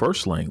speak their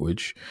first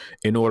language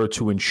in order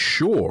to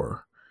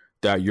ensure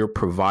that you're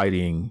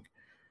providing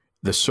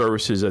the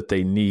services that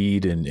they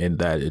need and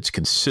that it's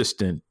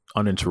consistent,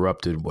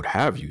 uninterrupted, what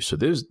have you. So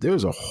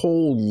there's a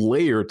whole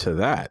layer to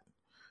that.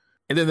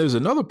 And then there's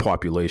another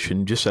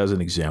population, just as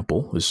an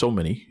example. There's so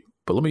many,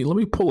 but let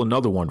me pull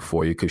another one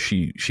for you because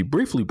she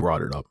briefly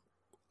brought it up.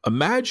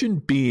 Imagine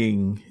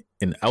being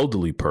an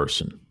elderly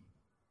person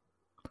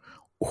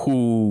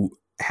who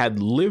had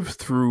lived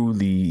through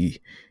the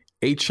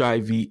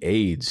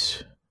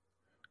HIV/AIDS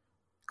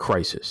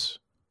crisis.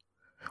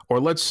 Or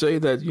let's say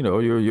that,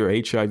 you're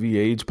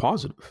HIV/AIDS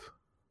positive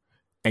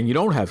and you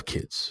don't have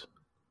kids.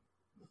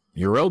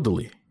 You're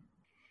elderly.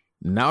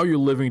 Now you're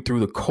living through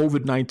the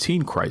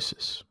COVID-19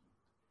 crisis.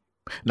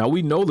 Now,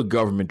 we know the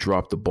government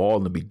dropped the ball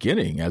in the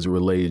beginning as it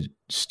relates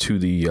to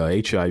the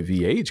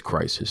HIV/AIDS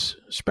crisis,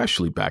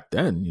 especially back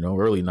then,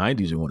 early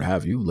 90s and what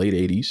have you, late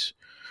 80s.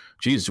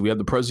 Jesus, we had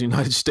the president of the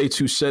United States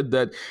who said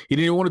that he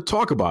didn't even want to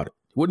talk about it.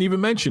 Wouldn't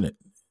even mention it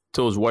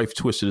until his wife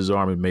twisted his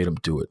arm and made him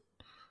do it.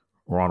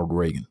 Ronald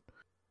Reagan.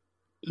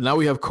 Now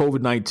we have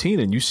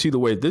COVID-19, and you see the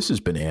way this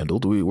has been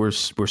handled. We're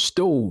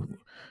still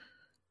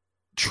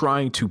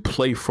trying to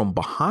play from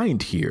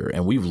behind here,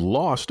 and we've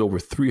lost over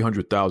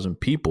 300,000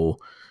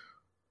 people,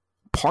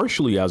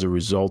 partially as a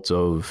result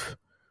of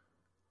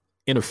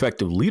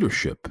ineffective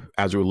leadership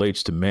as it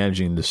relates to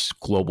managing this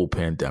global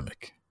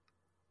pandemic.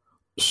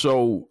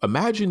 So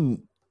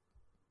imagine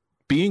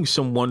being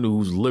someone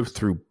who's lived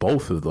through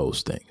both of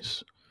those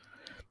things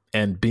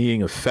and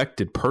being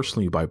affected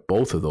personally by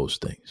both of those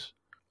things.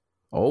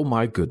 Oh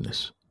my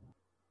goodness.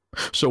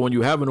 So when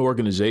you have an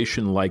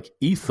organization like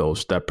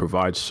Ethos that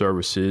provides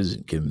services,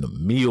 giving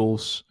them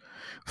meals,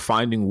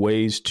 finding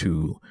ways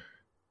to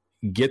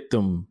get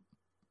them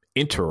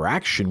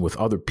interaction with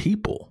other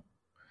people,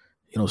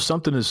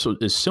 something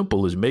as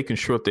simple as making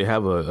sure that they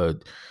have a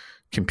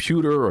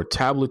computer or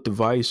tablet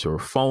device or a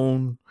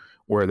phone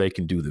where they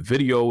can do the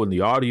video and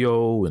the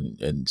audio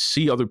and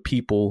see other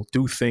people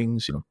do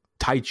things,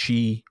 Tai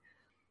Chi,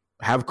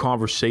 have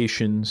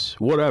conversations,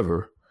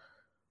 whatever,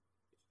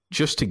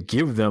 just to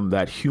give them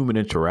that human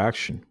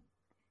interaction.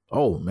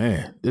 Oh,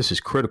 man, this is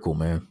critical,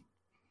 man.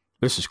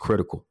 This is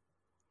critical.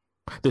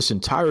 This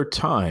entire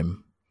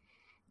time,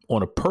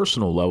 on a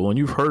personal level, and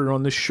you've heard it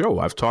on this show,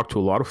 I've talked to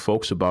a lot of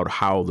folks about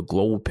how the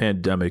global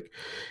pandemic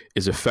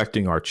is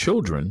affecting our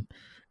children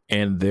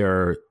and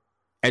their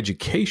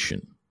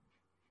education.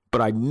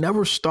 But I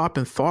never stopped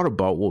and thought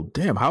about, well,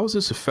 damn, how is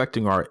this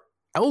affecting our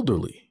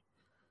elderly?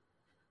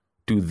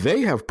 Do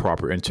they have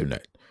proper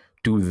internet?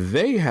 Do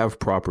they have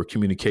proper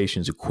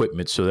communications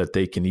equipment so that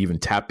they can even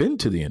tap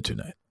into the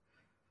internet,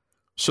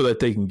 so that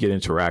they can get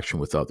interaction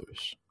with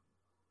others?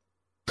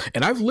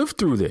 And I've lived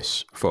through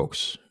this,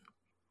 folks.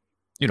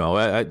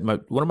 One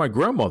of my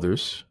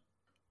grandmothers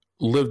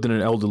lived in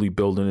an elderly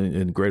building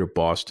in Greater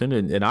Boston,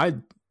 and I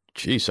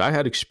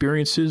had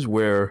experiences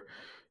where,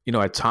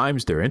 at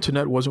times their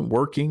internet wasn't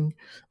working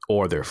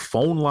or their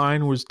phone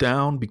line was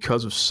down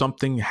because of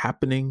something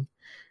happening.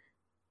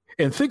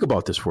 And think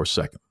about this for a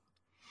second.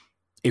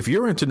 If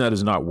your internet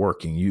is not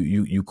working,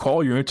 you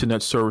call your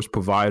internet service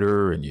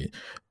provider and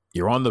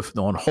you're on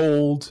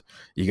hold.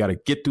 You got to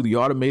get through the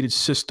automated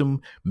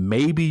system.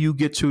 Maybe you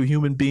get to a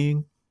human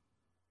being.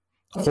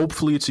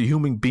 Hopefully it's a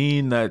human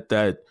being that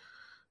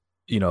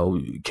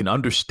can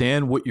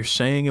understand what you're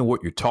saying and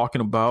what you're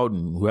talking about,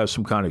 and who has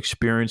some kind of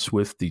experience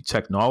with the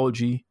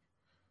technology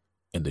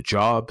and the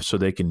job, so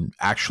they can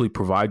actually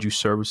provide you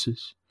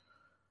services.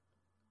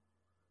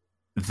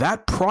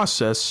 That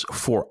process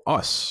for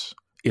us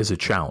is a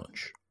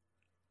challenge.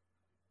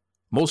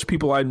 Most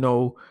people I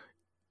know,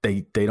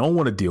 they don't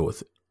want to deal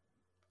with it.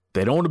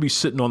 They don't want to be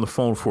sitting on the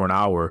phone for an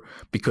hour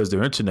because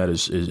their internet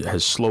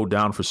has slowed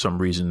down for some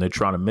reason. They're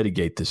trying to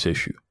mitigate this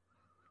issue.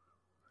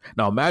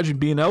 Now imagine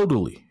being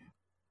elderly,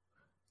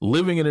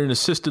 living in an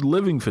assisted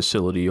living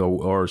facility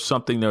or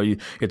something.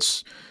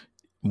 It's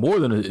more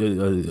than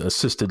a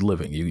assisted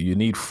living. You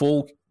need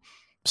full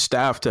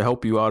staff to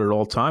help you out at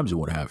all times and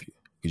what have you,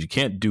 because you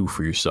can't do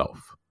for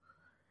yourself.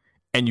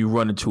 And you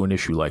run into an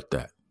issue like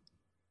that.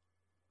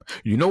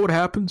 You know what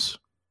happens?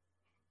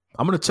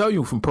 I'm going to tell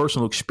you from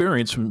personal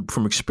experience,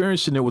 from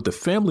experiencing it with a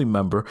family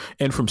member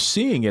and from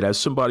seeing it as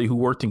somebody who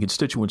worked in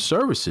constituent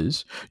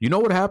services. You know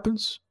what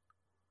happens?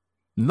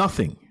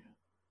 Nothing.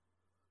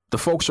 The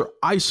folks are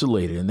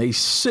isolated and they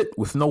sit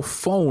with no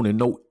phone and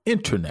no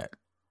internet.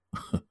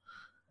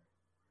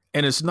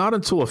 And it's not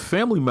until a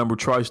family member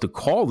tries to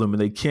call them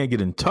and they can't get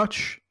in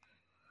touch,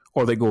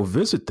 or they go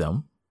visit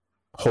them,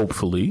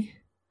 hopefully,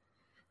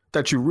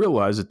 that you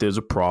realize that there's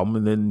a problem,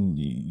 and then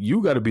you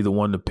got to be the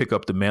one to pick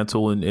up the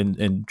mantle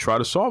and try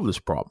to solve this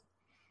problem.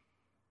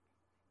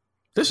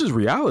 This is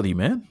reality,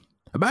 man.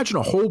 Imagine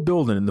a whole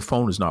building and the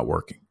phone is not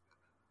working.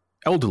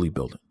 Elderly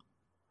building.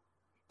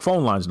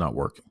 Phone line's not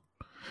working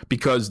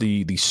because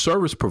the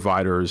service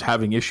provider is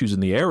having issues in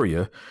the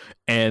area,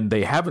 and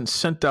they haven't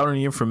sent out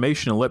any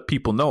information and let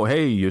people know,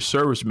 hey, your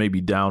service may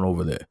be down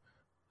over there.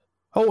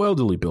 Whole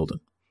elderly building.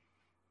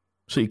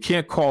 So you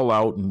can't call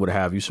out and what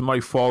have you.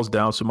 Somebody falls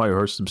down, somebody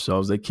hurts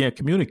themselves. They can't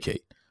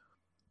communicate.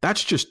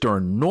 That's just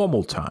during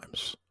normal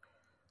times.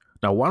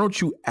 Now, why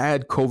don't you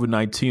add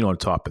COVID-19 on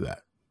top of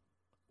that?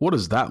 What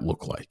does that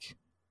look like?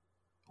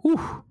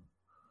 Whew.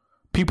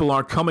 People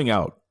aren't coming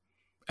out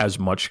as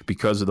much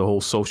because of the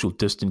whole social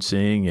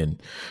distancing,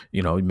 and,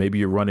 maybe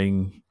you're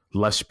running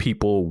less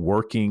people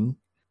working.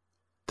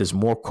 There's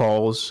more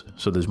calls,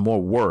 so there's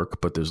more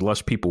work, but there's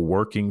less people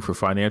working for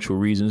financial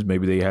reasons.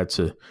 Maybe they had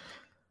to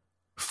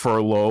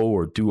furlough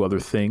or do other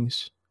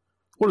things.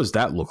 What does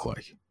that look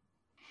like?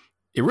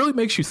 It really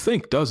makes you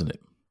think, doesn't it?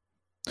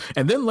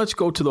 And then let's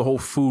go to the whole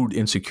food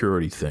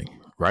insecurity thing,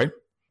 right?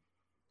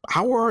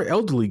 How are our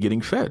elderly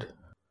getting fed?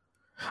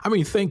 I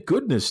mean, thank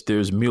goodness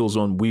there's Meals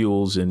on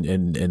Wheels and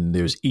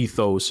there's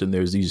Ethos, and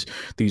there's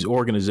these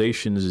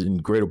organizations in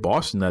Greater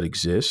Boston that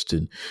exist,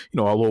 and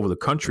all over the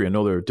country. I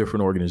know there are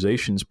different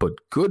organizations, but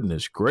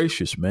goodness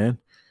gracious, man,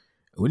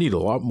 we need a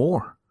lot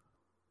more.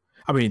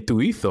 I mean,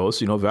 through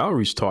Ethos,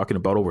 Valerie's talking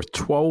about over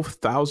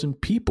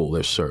 12,000 people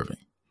they're serving,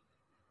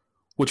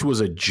 which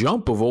was a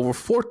jump of over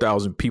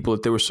 4,000 people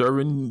that they were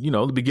serving,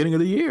 the beginning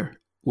of the year,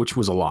 which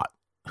was a lot.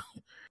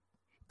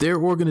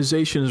 Their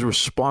organization is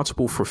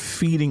responsible for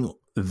feeding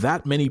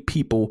that many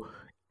people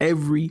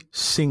every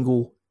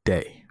single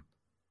day.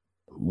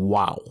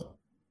 Wow.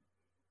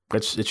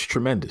 It's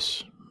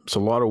tremendous. It's a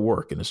lot of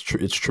work, and it's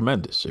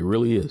tremendous. It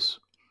really is.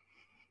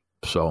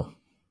 So,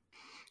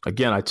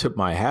 again, I tip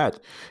my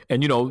hat.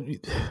 And,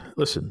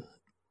 listen,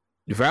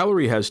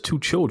 Valerie has 2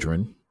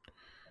 children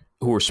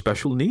who are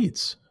special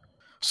needs.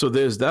 So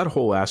there's that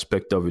whole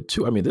aspect of it,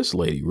 too. I mean, this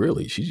lady,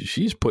 really,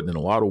 she's putting in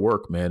a lot of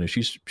work, man. And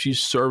she's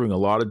serving a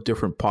lot of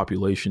different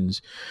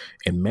populations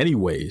in many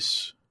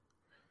ways.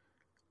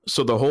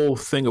 So the whole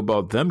thing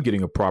about them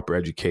getting a proper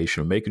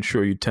education, making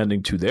sure you're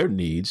tending to their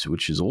needs,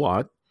 which is a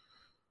lot,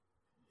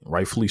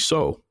 rightfully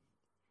so.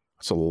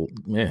 So,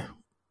 man,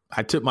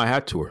 I tip my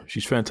hat to her.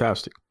 She's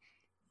fantastic.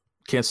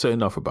 Can't say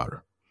enough about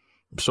her.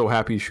 I'm so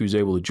happy she was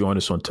able to join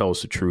us on Tell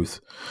Us the Truth,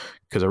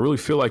 because I really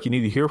feel like you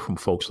need to hear from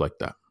folks like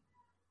that.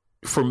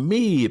 For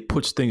me, it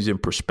puts things in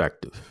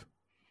perspective.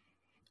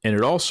 And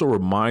it also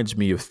reminds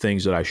me of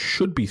things that I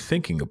should be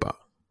thinking about,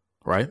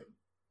 right?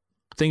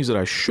 Things that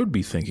I should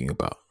be thinking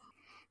about.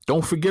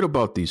 Don't forget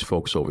about these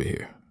folks over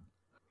here.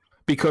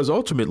 Because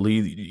ultimately,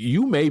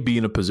 you may be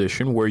in a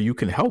position where you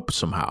can help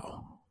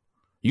somehow.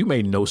 You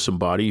may know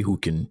somebody who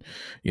can,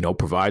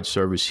 provide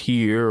service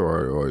here,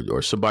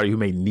 or somebody who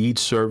may need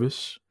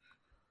service.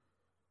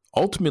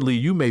 Ultimately,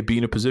 you may be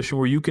in a position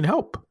where you can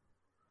help.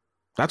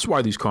 That's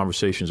why these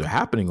conversations are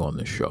happening on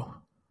this show,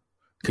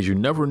 because you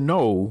never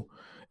know.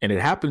 And it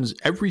happens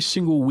every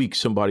single week.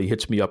 Somebody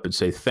hits me up and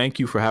say, thank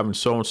you for having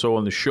so-and-so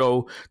on the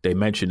show. They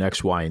mention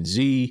X, Y, and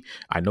Z.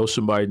 I know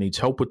somebody needs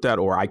help with that,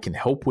 or I can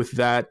help with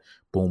that.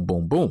 Boom,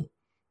 boom, boom.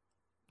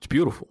 It's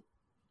beautiful.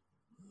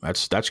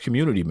 That's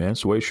community, man.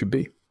 It's the way it should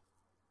be.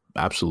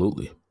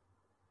 Absolutely.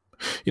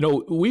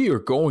 We are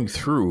going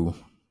through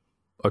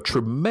a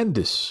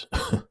tremendous,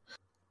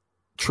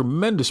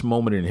 tremendous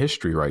moment in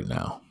history right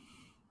now.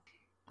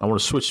 I want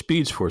to switch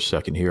speeds for a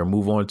second here and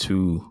move on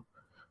to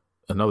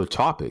another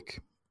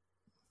topic.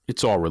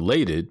 It's all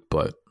related,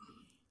 but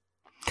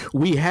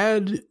we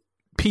had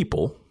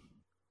people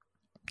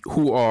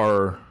who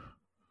are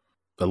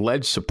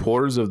alleged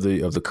supporters of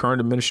the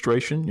current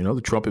administration,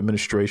 the Trump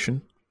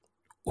administration,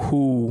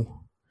 who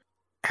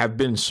have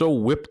been so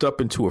whipped up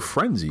into a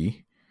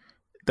frenzy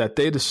that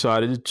they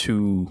decided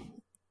to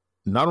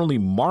not only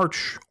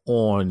march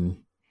on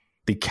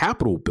the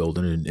Capitol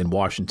building in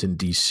Washington,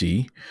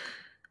 D.C.,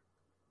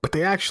 but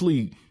they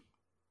actually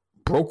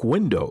broke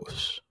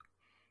windows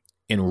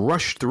and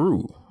rushed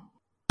through,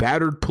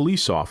 battered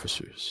police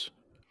officers.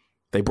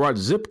 They brought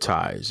zip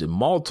ties and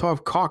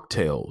Molotov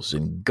cocktails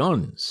and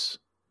guns,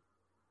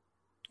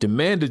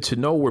 demanded to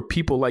know where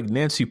people like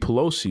Nancy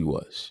Pelosi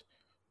was.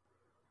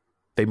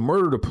 They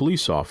murdered a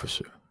police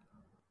officer.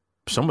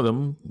 Some of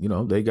them,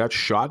 they got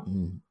shot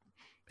and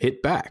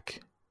hit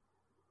back.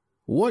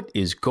 What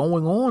is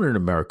going on in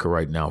America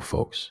right now,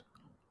 folks?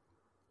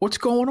 What's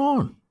going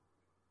on?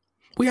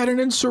 We had an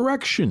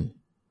insurrection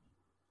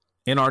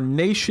in our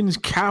nation's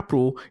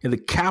capital, in the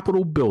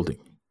Capitol building,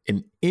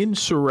 an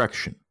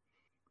insurrection.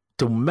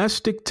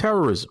 Domestic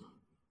terrorism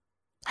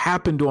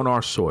happened on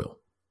our soil.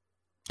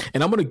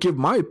 And I'm going to give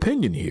my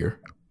opinion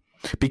here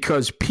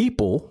because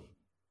people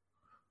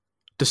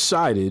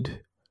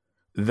decided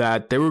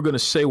that they were going to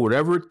say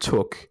whatever it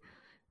took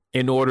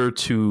in order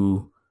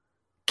to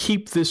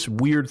keep this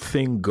weird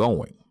thing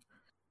going.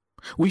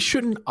 We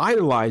shouldn't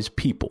idolize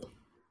people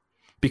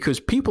because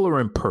people are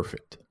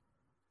imperfect,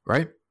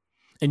 right?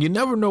 And you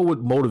never know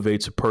what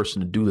motivates a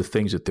person to do the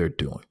things that they're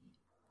doing.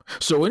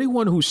 So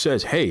anyone who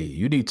says, hey,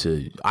 you need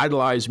to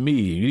idolize me,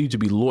 you need to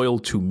be loyal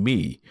to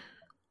me,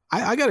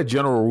 I got a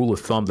general rule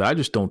of thumb that I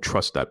just don't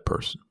trust that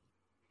person.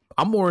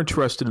 I'm more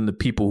interested in the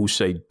people who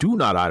say, do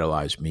not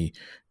idolize me.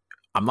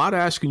 I'm not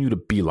asking you to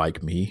be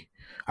like me.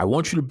 I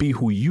want you to be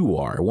who you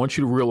are. I want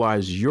you to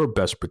realize your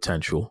best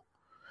potential.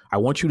 I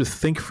want you to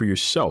think for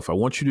yourself. I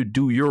want you to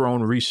do your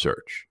own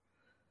research.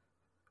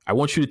 I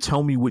want you to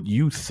tell me what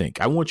you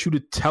think. I want you to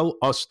tell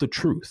us the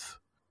truth.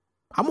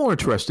 I'm more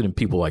interested in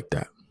people like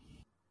that.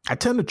 I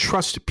tend to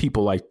trust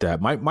people like that.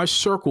 My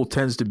circle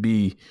tends to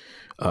be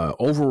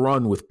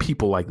overrun with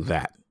people like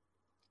that,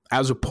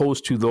 as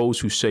opposed to those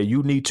who say,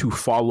 you need to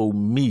follow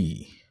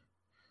me,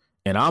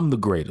 and I'm the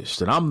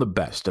greatest, and I'm the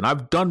best, and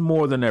I've done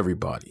more than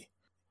everybody,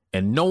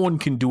 and no one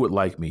can do it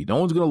like me. No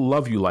one's going to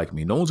love you like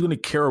me. No one's going to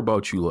care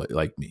about you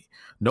like me.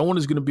 No one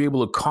is going to be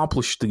able to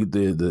accomplish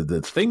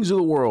the things of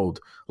the world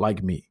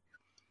like me.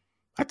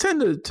 I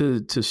tend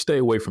to stay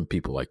away from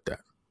people like that.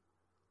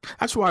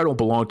 That's why I don't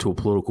belong to a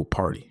political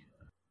party.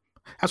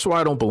 That's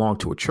why I don't belong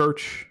to a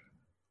church.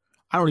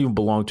 I don't even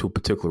belong to a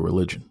particular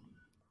religion.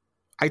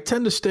 I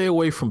tend to stay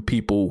away from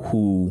people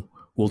who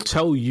will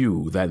tell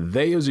you that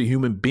they as a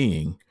human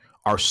being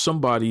are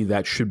somebody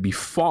that should be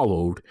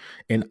followed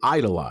and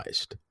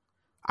idolized.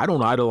 I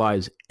don't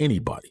idolize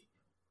anybody.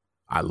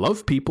 I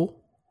love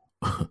people.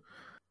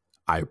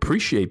 I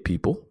appreciate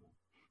people.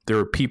 There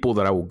are people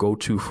that I will go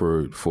to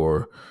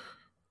for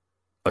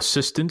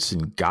assistance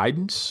and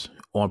guidance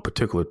on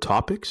particular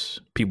topics,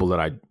 people that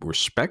I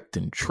respect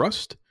and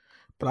trust,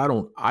 but I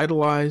don't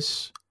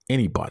idolize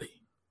anybody.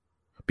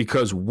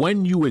 Because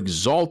when you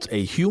exalt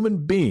a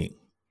human being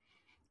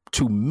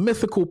to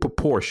mythical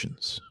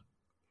proportions,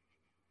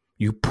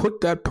 you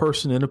put that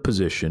person in a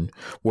position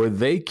where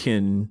they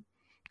can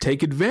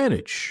take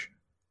advantage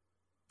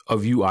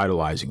of you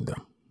idolizing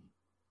them.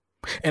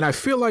 And I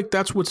feel like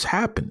that's what's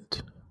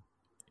happened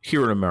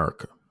here in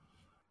America.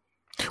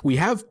 We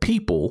have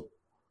people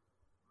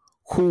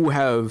who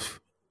have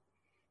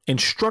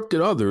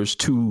instructed others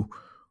to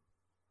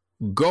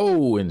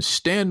go and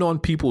stand on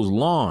people's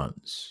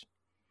lawns,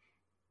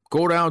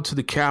 go down to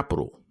the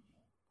Capitol,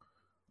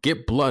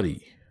 get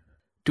bloody,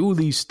 do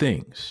these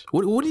things.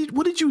 What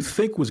did you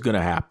think was going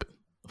to happen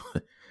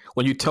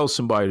when you tell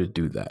somebody to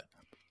do that?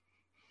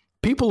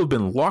 People have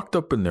been locked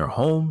up in their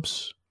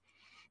homes.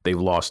 They've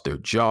lost their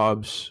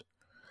jobs.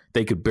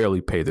 They could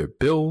barely pay their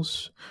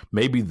bills.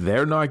 Maybe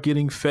they're not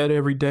getting fed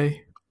every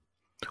day.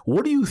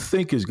 What do you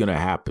think is going to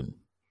happen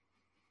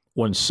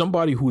when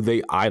somebody who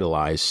they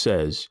idolize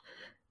says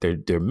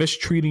they're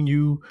mistreating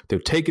you, they're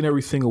taking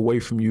everything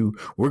away from you?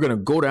 We're going to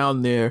go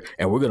down there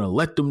and we're going to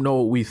let them know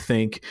what we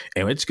think,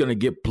 and it's going to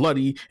get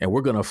bloody and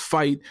we're going to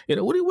fight. You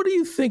know, what do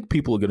you think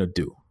people are going to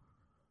do?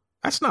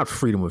 That's not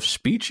freedom of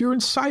speech. You're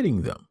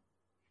inciting them.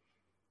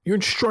 You're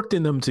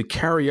instructing them to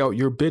carry out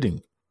your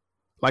bidding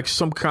like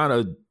some kind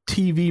of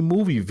TV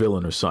movie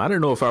villain or something. I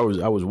don't know if I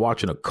was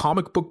watching a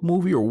comic book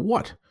movie or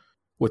what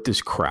with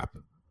this crap.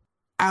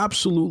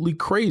 Absolutely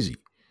crazy.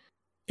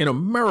 In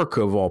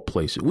America, of all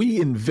places, we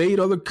invade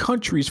other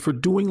countries for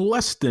doing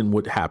less than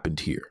what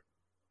happened here.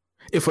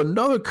 If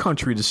another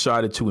country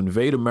decided to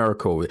invade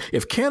America,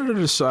 if Canada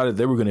decided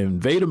they were going to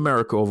invade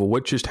America over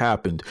what just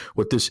happened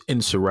with this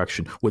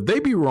insurrection, would they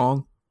be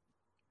wrong?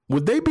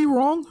 Would they be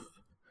wrong?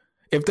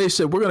 If they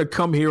said, we're going to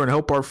come here and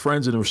help our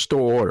friends and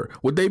restore order,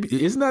 would they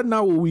be? Isn't that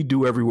not what we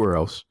do everywhere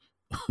else?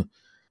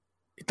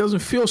 It doesn't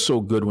feel so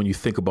good when you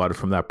think about it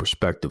from that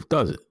perspective,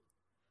 does it?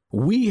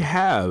 We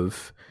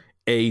have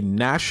a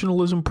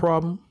nationalism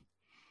problem.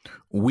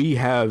 We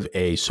have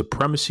a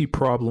supremacy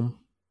problem.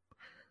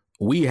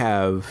 We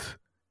have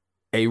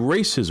a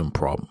racism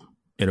problem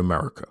in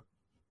America.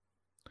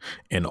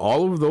 And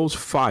all of those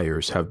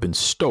fires have been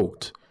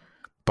stoked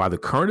by the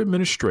current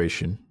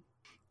administration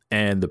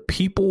and the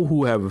people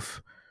who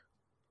have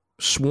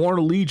sworn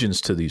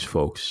allegiance to these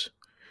folks.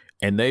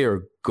 And they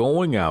are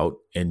going out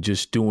and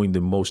just doing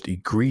the most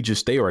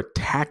egregious. They are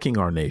attacking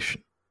our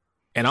nation.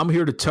 And I'm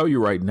here to tell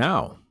you right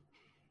now,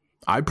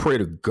 I pray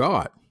to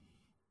God.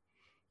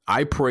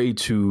 I pray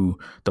to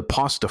the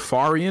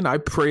Pastafarian. I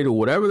pray to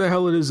whatever the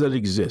hell it is that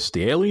exists,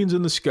 the aliens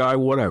in the sky,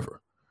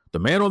 whatever, the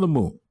man on the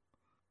moon.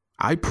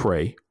 I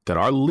pray that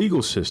our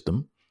legal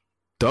system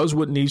does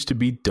what needs to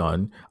be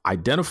done,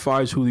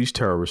 identifies who these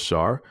terrorists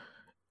are,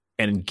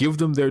 and give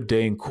them their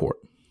day in court.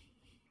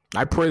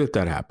 I pray that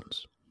that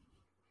happens.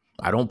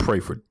 I don't pray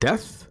for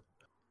death.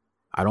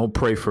 I don't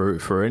pray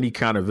for any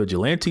kind of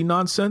vigilante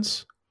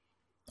nonsense.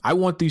 I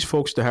want these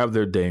folks to have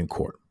their day in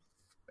court.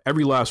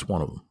 Every last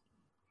one of them.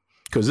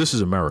 Because this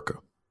is America.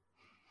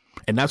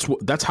 And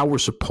that's how we're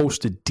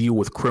supposed to deal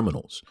with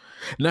criminals.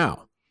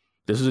 Now,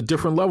 this is a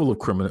different level of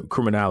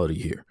criminality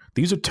here.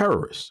 These are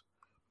terrorists.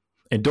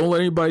 And don't let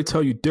anybody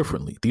tell you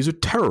differently. These are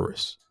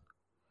terrorists.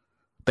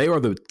 They are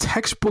the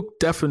textbook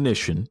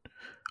definition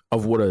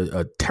of what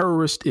a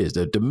terrorist is.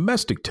 They're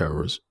domestic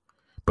terrorists,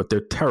 but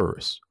they're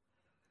terrorists.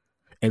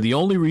 And the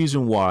only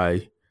reason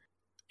why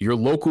your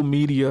local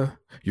media,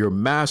 your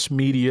mass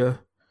media,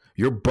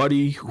 your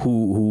buddy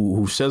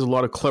who says a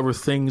lot of clever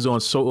things on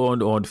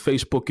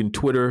Facebook and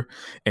Twitter,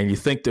 and you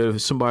think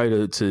there's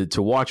somebody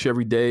to watch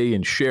every day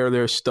and share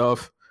their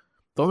stuff,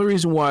 the only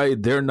reason why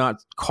they're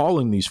not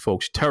calling these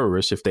folks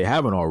terrorists, if they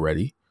haven't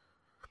already,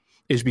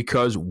 is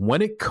because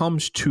when it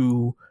comes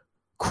to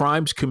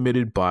crimes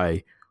committed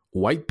by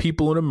white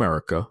people in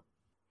America,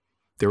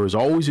 there is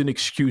always an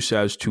excuse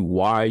as to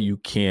why you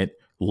can't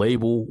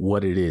label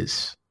what it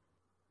is.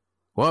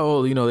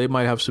 Well, you know, they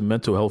might have some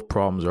mental health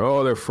problems, or,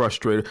 oh, they're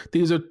frustrated.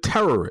 These are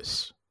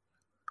terrorists.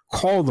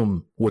 Call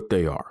them what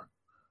they are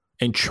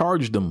and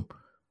charge them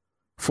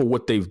for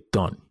what they've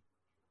done.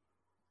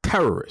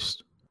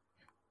 Terrorists.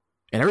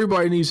 And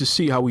everybody needs to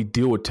see how we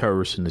deal with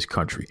terrorists in this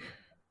country.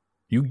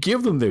 You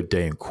give them their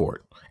day in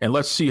court, and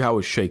let's see how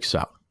it shakes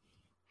out.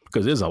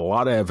 Because there's a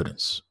lot of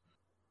evidence.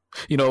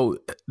 You know,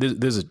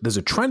 there's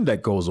a trend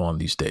that goes on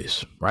these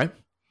days, right?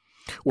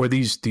 Where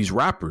these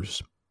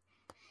rappers,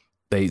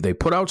 they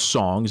put out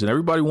songs, and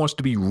everybody wants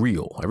to be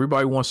real.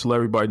 Everybody wants to let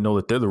everybody know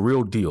that they're the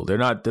real deal. They're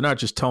not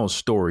just telling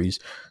stories.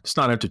 It's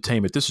not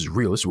entertainment. This is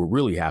real. This is what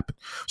really happened.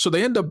 So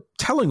they end up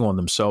telling on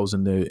themselves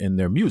in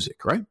their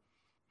music, right?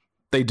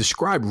 They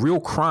describe real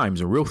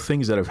crimes and real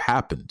things that have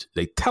happened.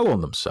 They tell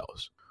on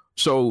themselves.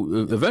 So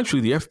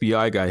eventually the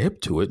FBI got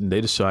hip to it, and they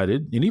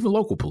decided, and even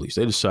local police,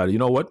 they decided, you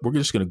know what, we're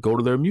just going to go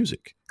to their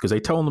music because they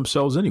tell on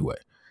themselves anyway.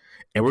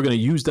 And we're going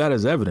to use that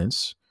as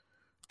evidence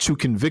to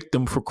convict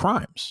them for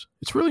crimes.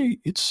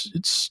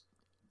 It's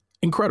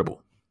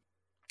incredible.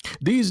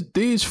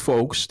 These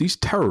folks, these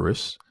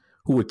terrorists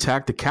who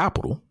attacked the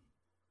Capitol,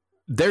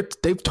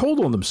 they've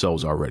told on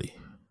themselves already.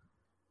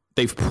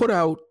 They've put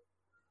out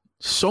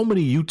so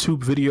many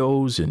YouTube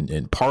videos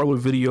and Parler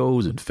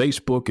videos and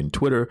Facebook and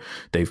Twitter.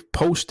 They've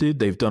posted,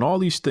 they've done all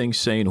these things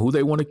saying who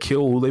they want to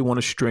kill, who they want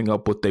to string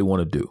up, what they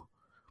want to do.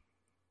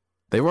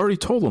 They've already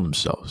told on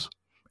themselves.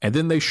 And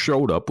then they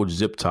showed up with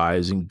zip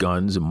ties and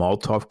guns and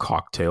Molotov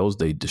cocktails.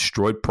 They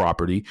destroyed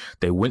property.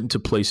 They went into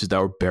places that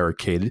were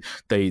barricaded.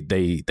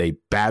 They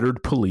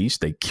battered police.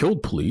 They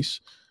killed police.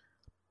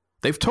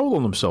 They've told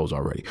on themselves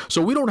already.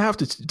 So we don't have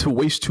to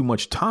waste too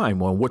much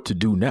time on what to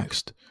do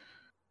next.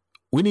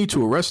 We need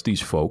to arrest these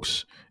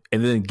folks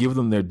and then give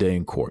them their day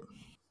in court.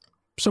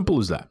 Simple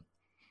as that.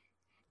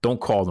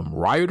 Don't call them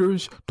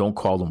rioters. Don't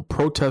call them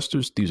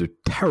protesters. These are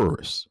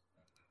terrorists.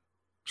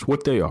 It's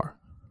what they are.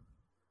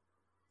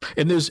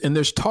 And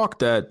there's talk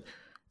that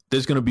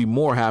there's going to be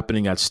more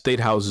happening at state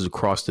houses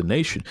across the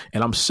nation.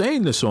 And I'm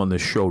saying this on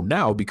this show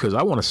now because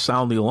I want to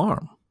sound the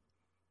alarm.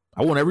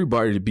 I want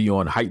everybody to be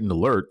on heightened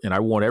alert, and I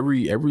want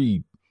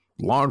every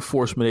law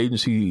enforcement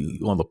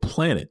agency on the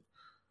planet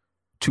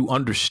to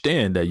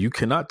understand that you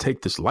cannot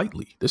take this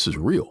lightly. This is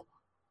real.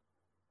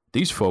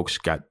 These folks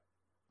got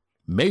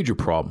major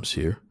problems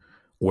here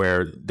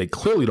where they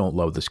clearly don't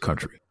love this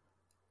country,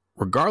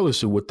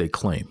 regardless of what they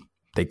claim.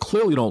 They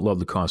clearly don't love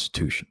the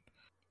Constitution.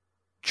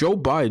 Joe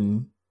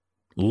Biden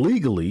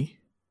legally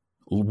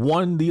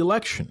won the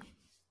election.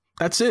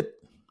 That's it.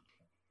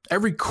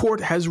 Every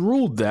court has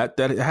ruled that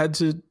it had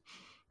to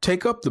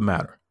take up the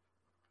matter.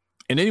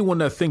 And anyone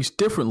that thinks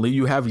differently,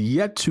 you have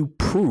yet to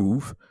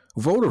prove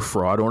voter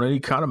fraud on any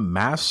kind of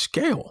mass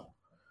scale.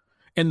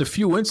 In the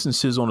few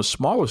instances on a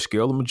smaller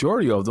scale, the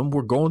majority of them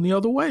were going the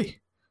other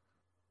way.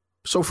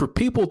 So for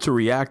people to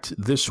react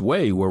this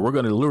way, where we're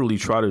going to literally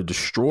try to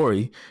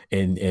destroy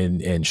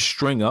and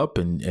string up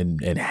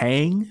and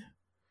hang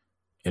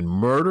and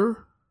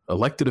murder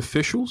elected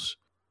officials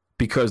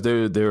because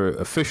they're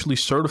officially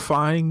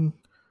certifying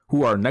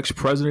who our next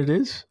president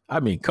is. I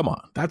mean, come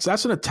on,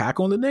 that's an attack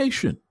on the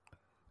nation.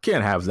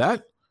 Can't have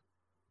that.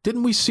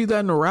 Didn't we see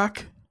that in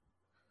Iraq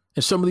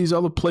and some of these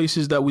other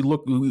places that we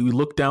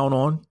look down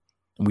on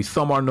and we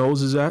thumb our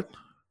noses at?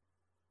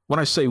 When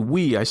I say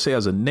we, I say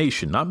as a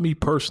nation, not me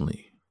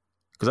personally,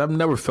 because I've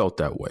never felt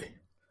that way.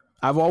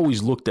 I've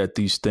always looked at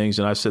these things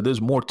and I said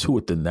there's more to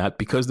it than that,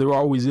 because there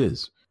always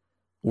is.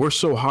 We're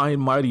so high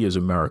and mighty as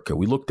America.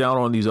 We look down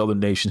on these other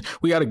nations.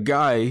 We got a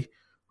guy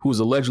who is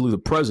allegedly the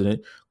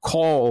president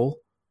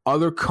call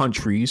other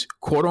countries,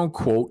 quote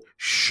unquote,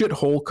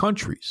 shithole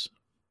countries.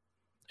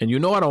 And you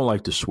know I don't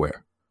like to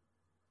swear,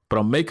 but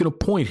I'm making a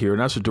point here,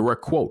 and that's a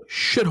direct quote: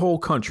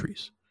 shithole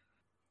countries.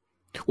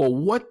 Well,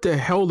 what the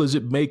hell does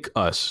it make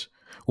us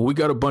when we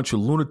got a bunch of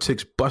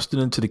lunatics busting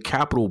into the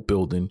Capitol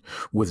building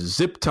with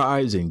zip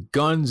ties and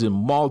guns and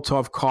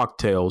Molotov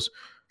cocktails,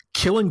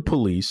 killing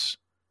police,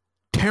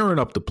 tearing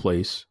up the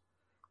place,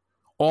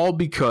 all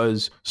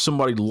because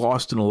somebody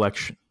lost an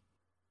election?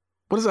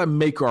 What does that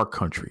make our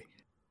country?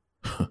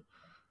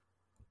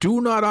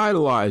 Do not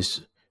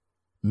idolize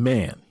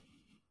man,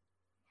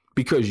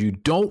 because you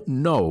don't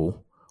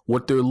know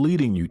what they're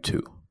leading you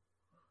to.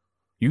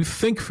 You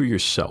think for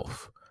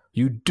yourself.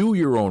 You do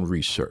your own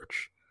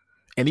research.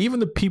 And even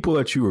the people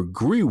that you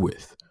agree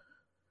with,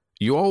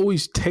 you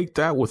always take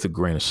that with a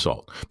grain of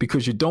salt,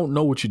 because you don't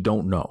know what you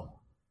don't know.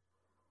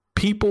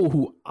 People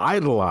who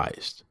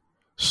idolized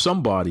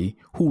somebody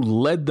who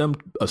led them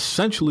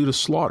essentially to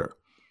slaughter.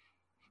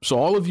 So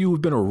all of you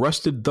who've been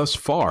arrested thus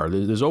far,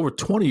 there's over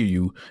 20 of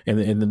you, and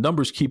the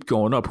numbers keep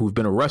going up, who've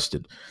been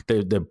arrested.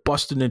 They're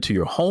busting into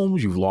your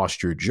homes. You've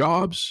lost your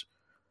jobs.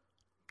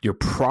 You're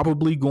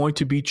probably going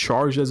to be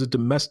charged as a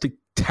domestic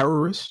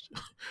terrorist,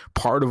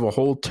 part of a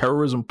whole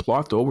terrorism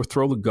plot to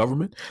overthrow the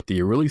government. Do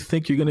you really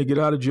think you're going to get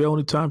out of jail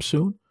anytime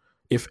soon?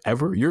 If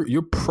ever,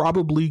 you're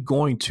probably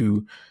going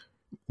to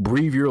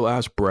breathe your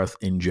last breath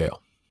in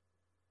jail.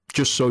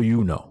 Just so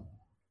you know.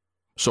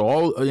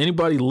 So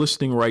anybody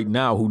listening right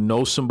now who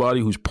knows somebody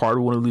who's part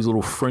of one of these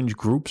little fringe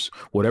groups,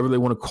 whatever they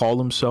want to call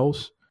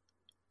themselves,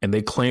 and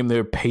they claim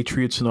they're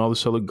patriots and all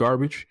this other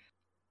garbage,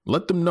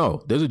 let them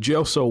know there's a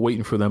jail cell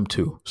waiting for them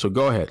too. So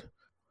go ahead.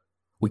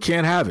 We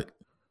can't have it.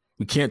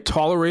 We can't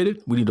tolerate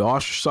it. We need to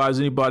ostracize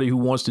anybody who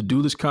wants to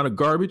do this kind of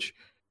garbage.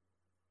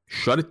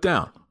 Shut it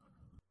down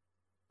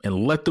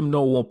and let them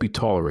know it won't be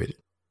tolerated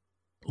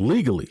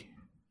legally.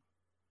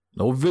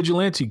 No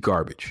vigilante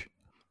garbage.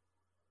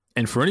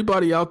 And for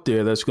anybody out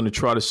there that's going to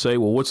try to say,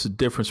 well, what's the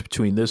difference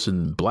between this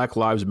and Black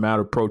Lives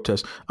Matter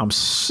protests? I'm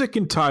sick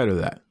and tired of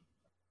that.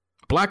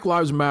 Black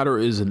Lives Matter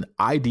is an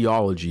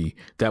ideology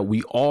that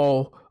we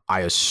all,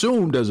 I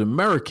assumed as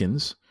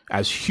Americans,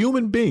 as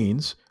human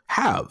beings,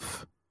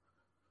 have.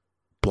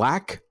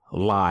 Black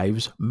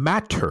lives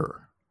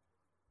matter,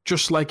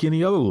 just like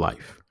any other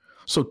life.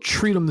 So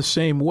treat them the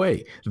same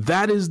way.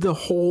 That is the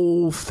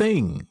whole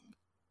thing.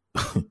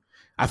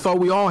 I thought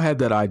we all had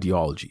that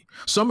ideology.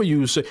 Some of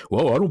you say,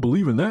 well, I don't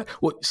believe in that.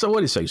 Well, so what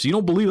do you say? So you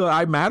don't believe that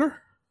I matter?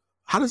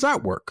 How does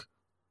that work?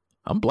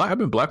 I'm black. I've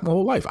been black my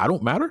whole life. I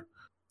don't matter?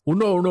 Well,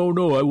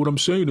 no. What I'm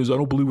saying is I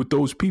don't believe with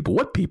those people.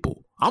 What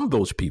people? I'm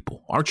those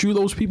people. Aren't you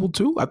those people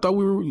too? I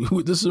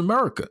thought this is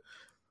America.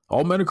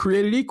 All men are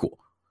created equal.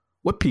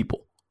 What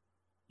people?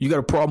 You got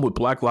a problem with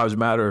Black Lives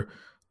Matter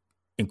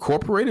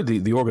Incorporated,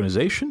 the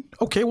organization?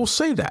 Okay, we'll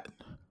say that.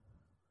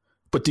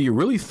 But do you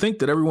really think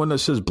that everyone that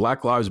says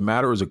Black Lives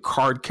Matter is a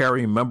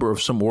card-carrying member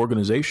of some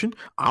organization?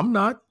 I'm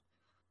not.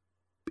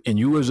 And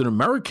you as an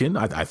American,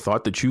 I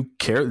thought that you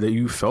cared, that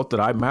you felt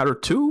that I matter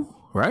too,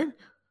 right?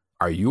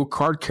 Are you a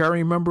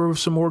card-carrying member of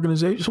some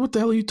organization? So what the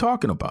hell are you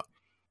talking about?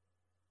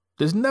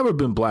 There's never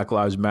been Black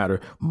Lives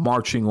Matter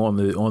marching on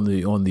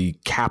the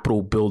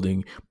Capitol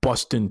building,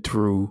 busting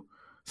through,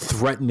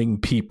 threatening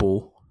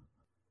people.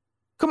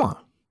 Come on.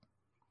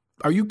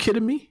 Are you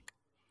kidding me?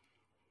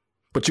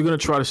 But you're going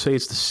to try to say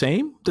it's the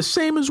same? The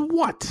same as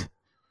what?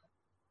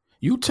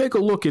 You take a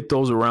look at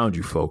those around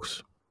you,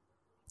 folks.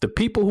 The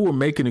people who are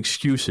making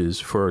excuses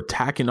for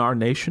attacking our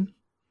nation,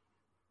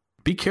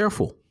 be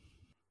careful.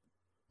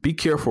 Be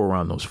careful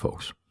around those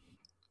folks.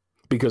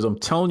 Because I'm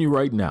telling you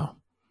right now,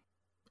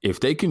 if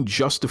they can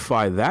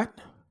justify that,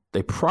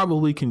 they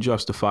probably can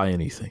justify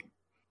anything.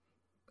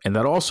 And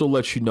that also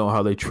lets you know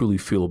how they truly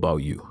feel about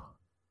you.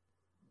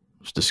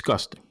 It's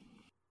disgusting.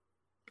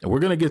 And we're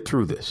going to get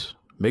through this.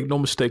 Make no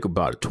mistake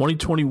about it.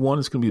 2021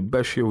 is going to be the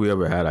best year we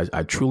ever had.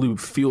 I truly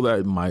feel that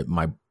in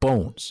my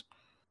bones.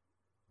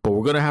 But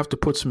we're going to have to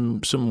put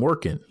some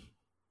work in.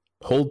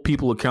 Hold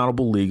people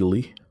accountable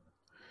legally.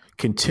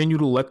 Continue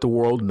to let the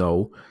world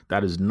know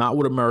that is not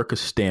what America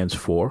stands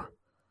for.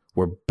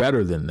 We're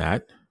better than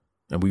that.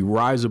 And we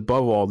rise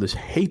above all this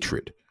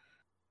hatred.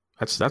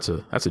 That's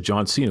a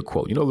John Cena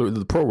quote. You know,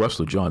 the pro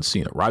wrestler John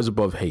Cena, rise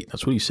above hate.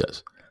 That's what he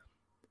says.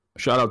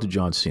 Shout out to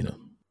John Cena.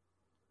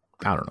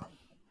 I don't know.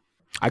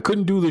 I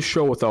couldn't do this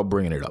show without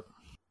bringing it up.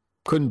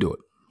 Couldn't do it.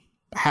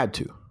 I had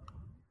to.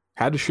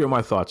 Had to share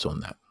my thoughts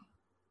on that.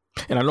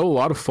 And I know a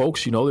lot of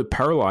folks, you know, they're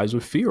paralyzed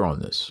with fear on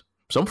this.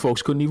 Some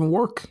folks couldn't even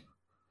work.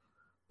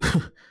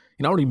 You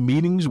know how many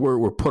meetings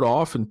were put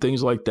off and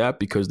things like that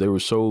because they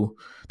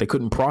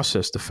couldn't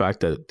process the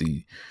fact that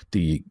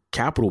the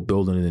Capitol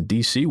building in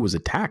D.C. was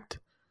attacked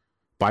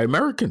by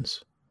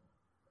Americans.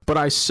 But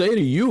I say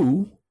to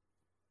you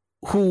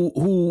who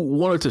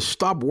wanted to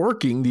stop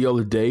working the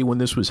other day when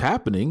this was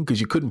happening because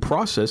you couldn't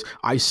process,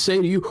 I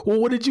say to you, well,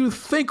 what did you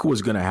think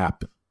was going to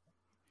happen?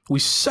 We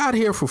sat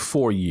here for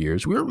 4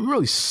 years, we were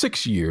really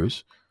 6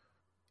 years,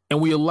 and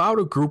we allowed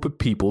a group of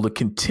people to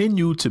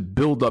continue to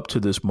build up to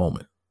this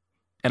moment.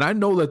 And I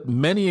know that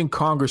many in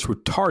Congress were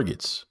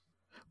targets.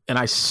 And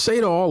I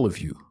say to all of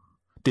you,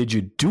 did you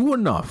do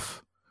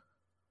enough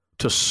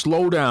to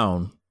slow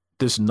down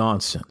this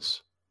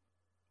nonsense?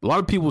 A lot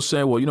of people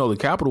say, well, you know, the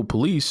Capitol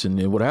Police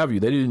and what have you,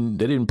 they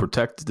didn't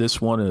protect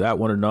this one and that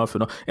one enough.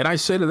 And I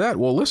say to that,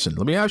 well, listen,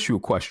 let me ask you a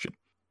question.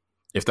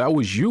 If that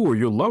was you or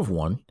your loved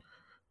one,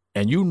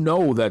 and you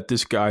know that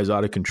this guy's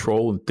out of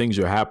control and things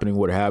are happening,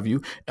 what have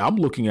you, I'm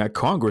looking at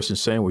Congress and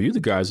saying, well, you're the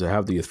guys that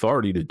have the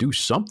authority to do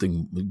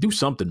something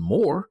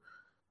more.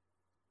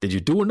 Did you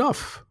do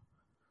enough?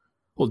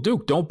 Well,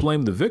 Duke, don't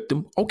blame the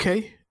victim.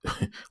 Okay.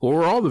 Well,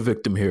 we're all the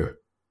victim here.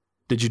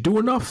 Did you do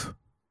enough?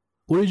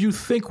 What did you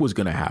think was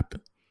going to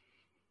happen?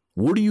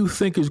 What do you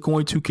think is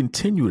going to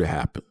continue to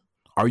happen?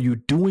 Are you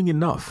doing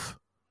enough?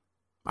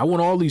 I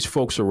want all these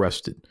folks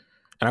arrested,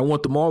 and I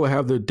want them all to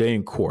have their day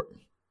in court.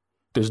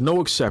 There's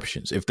no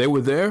exceptions. If they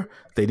were there,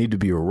 they need to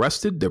be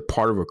arrested. They're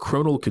part of a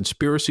criminal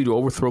conspiracy to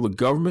overthrow the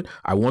government.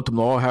 I want them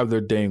to all have their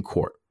day in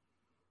court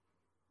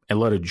and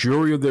let a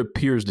jury of their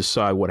peers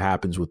decide what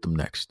happens with them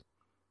next.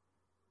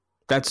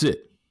 That's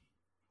it.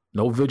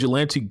 No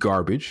vigilante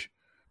garbage,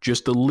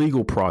 just the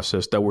legal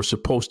process that we're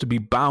supposed to be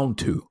bound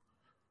to.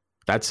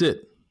 That's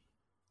it.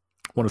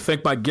 I want to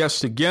thank my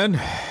guests again.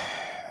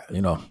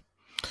 You know,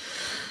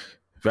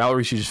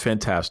 Valerie, she's just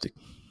fantastic.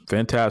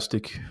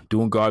 Fantastic.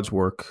 Doing God's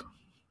work.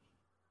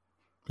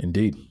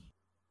 Indeed.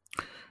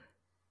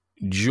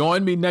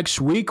 Join me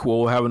next week.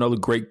 We'll have another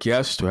great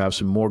guest. We'll have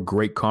some more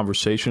great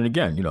conversation.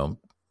 Again, you know,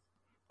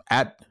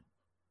 at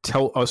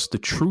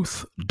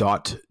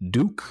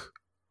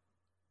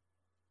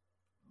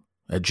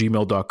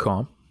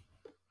tellusthetruth.duke@gmail.com.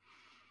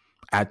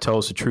 At Tell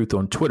Us the Truth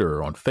on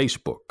Twitter, on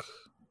Facebook,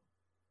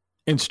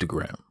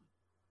 Instagram.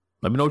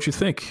 Let me know what you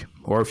think.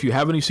 Or if you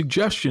have any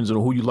suggestions on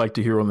who you'd like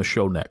to hear on the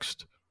show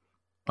next.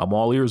 I'm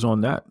all ears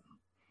on that.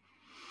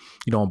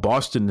 You know, in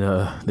Boston,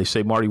 they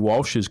say Marty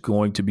Walsh is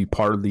going to be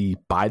part of the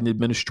Biden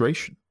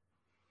administration.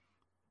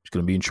 He's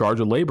going to be in charge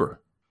of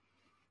labor.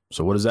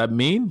 So what does that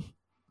mean?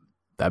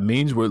 That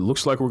means it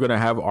looks like we're going to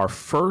have our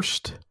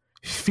first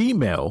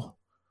female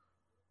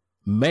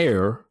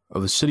mayor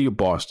of the city of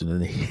Boston in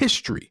the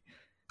history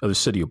of the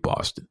city of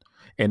Boston.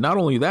 And not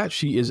only that,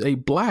 she is a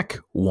black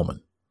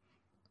woman,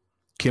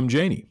 Kim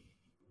Janey.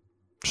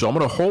 So I'm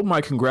going to hold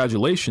my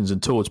congratulations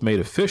until it's made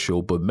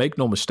official, but make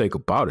no mistake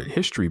about it.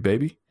 History,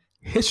 baby.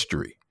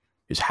 History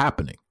is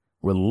happening.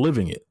 We're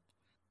living it.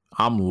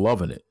 I'm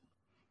loving it.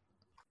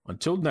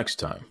 Until next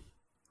time,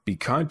 be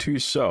kind to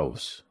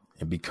yourselves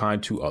and be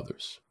kind to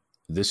others.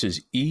 This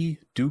is E.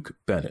 Duke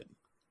Bennett,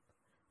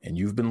 and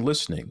you've been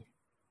listening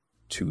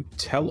to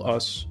Tell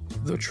Us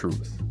the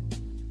Truth.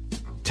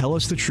 Tell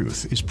Us the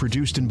Truth is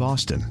produced in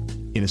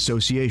Boston in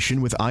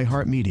association with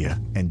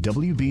iHeartMedia and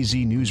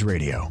WBZ News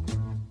Radio.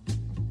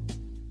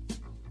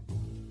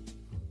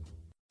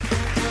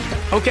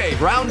 Okay,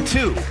 round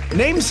two.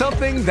 Name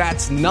something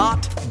that's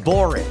not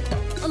boring.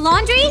 A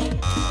laundry?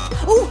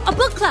 Ooh, a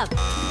book club.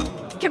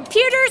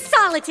 Computer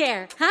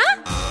solitaire,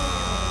 huh?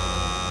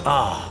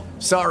 Ah, oh,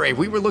 sorry,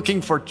 we were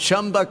looking for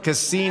Chumba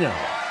Casino.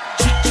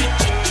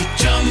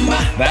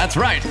 That's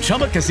right,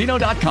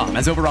 ChumbaCasino.com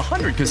has over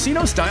 100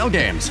 casino-style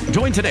games.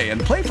 Join today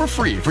and play for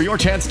free for your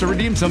chance to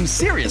redeem some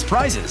serious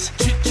prizes.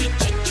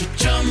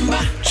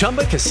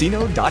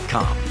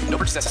 ChumbaCasino.com. No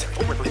purchase necessary.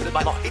 Void where prohibited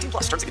by law.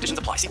 18+ terms and conditions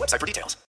apply. See website for details.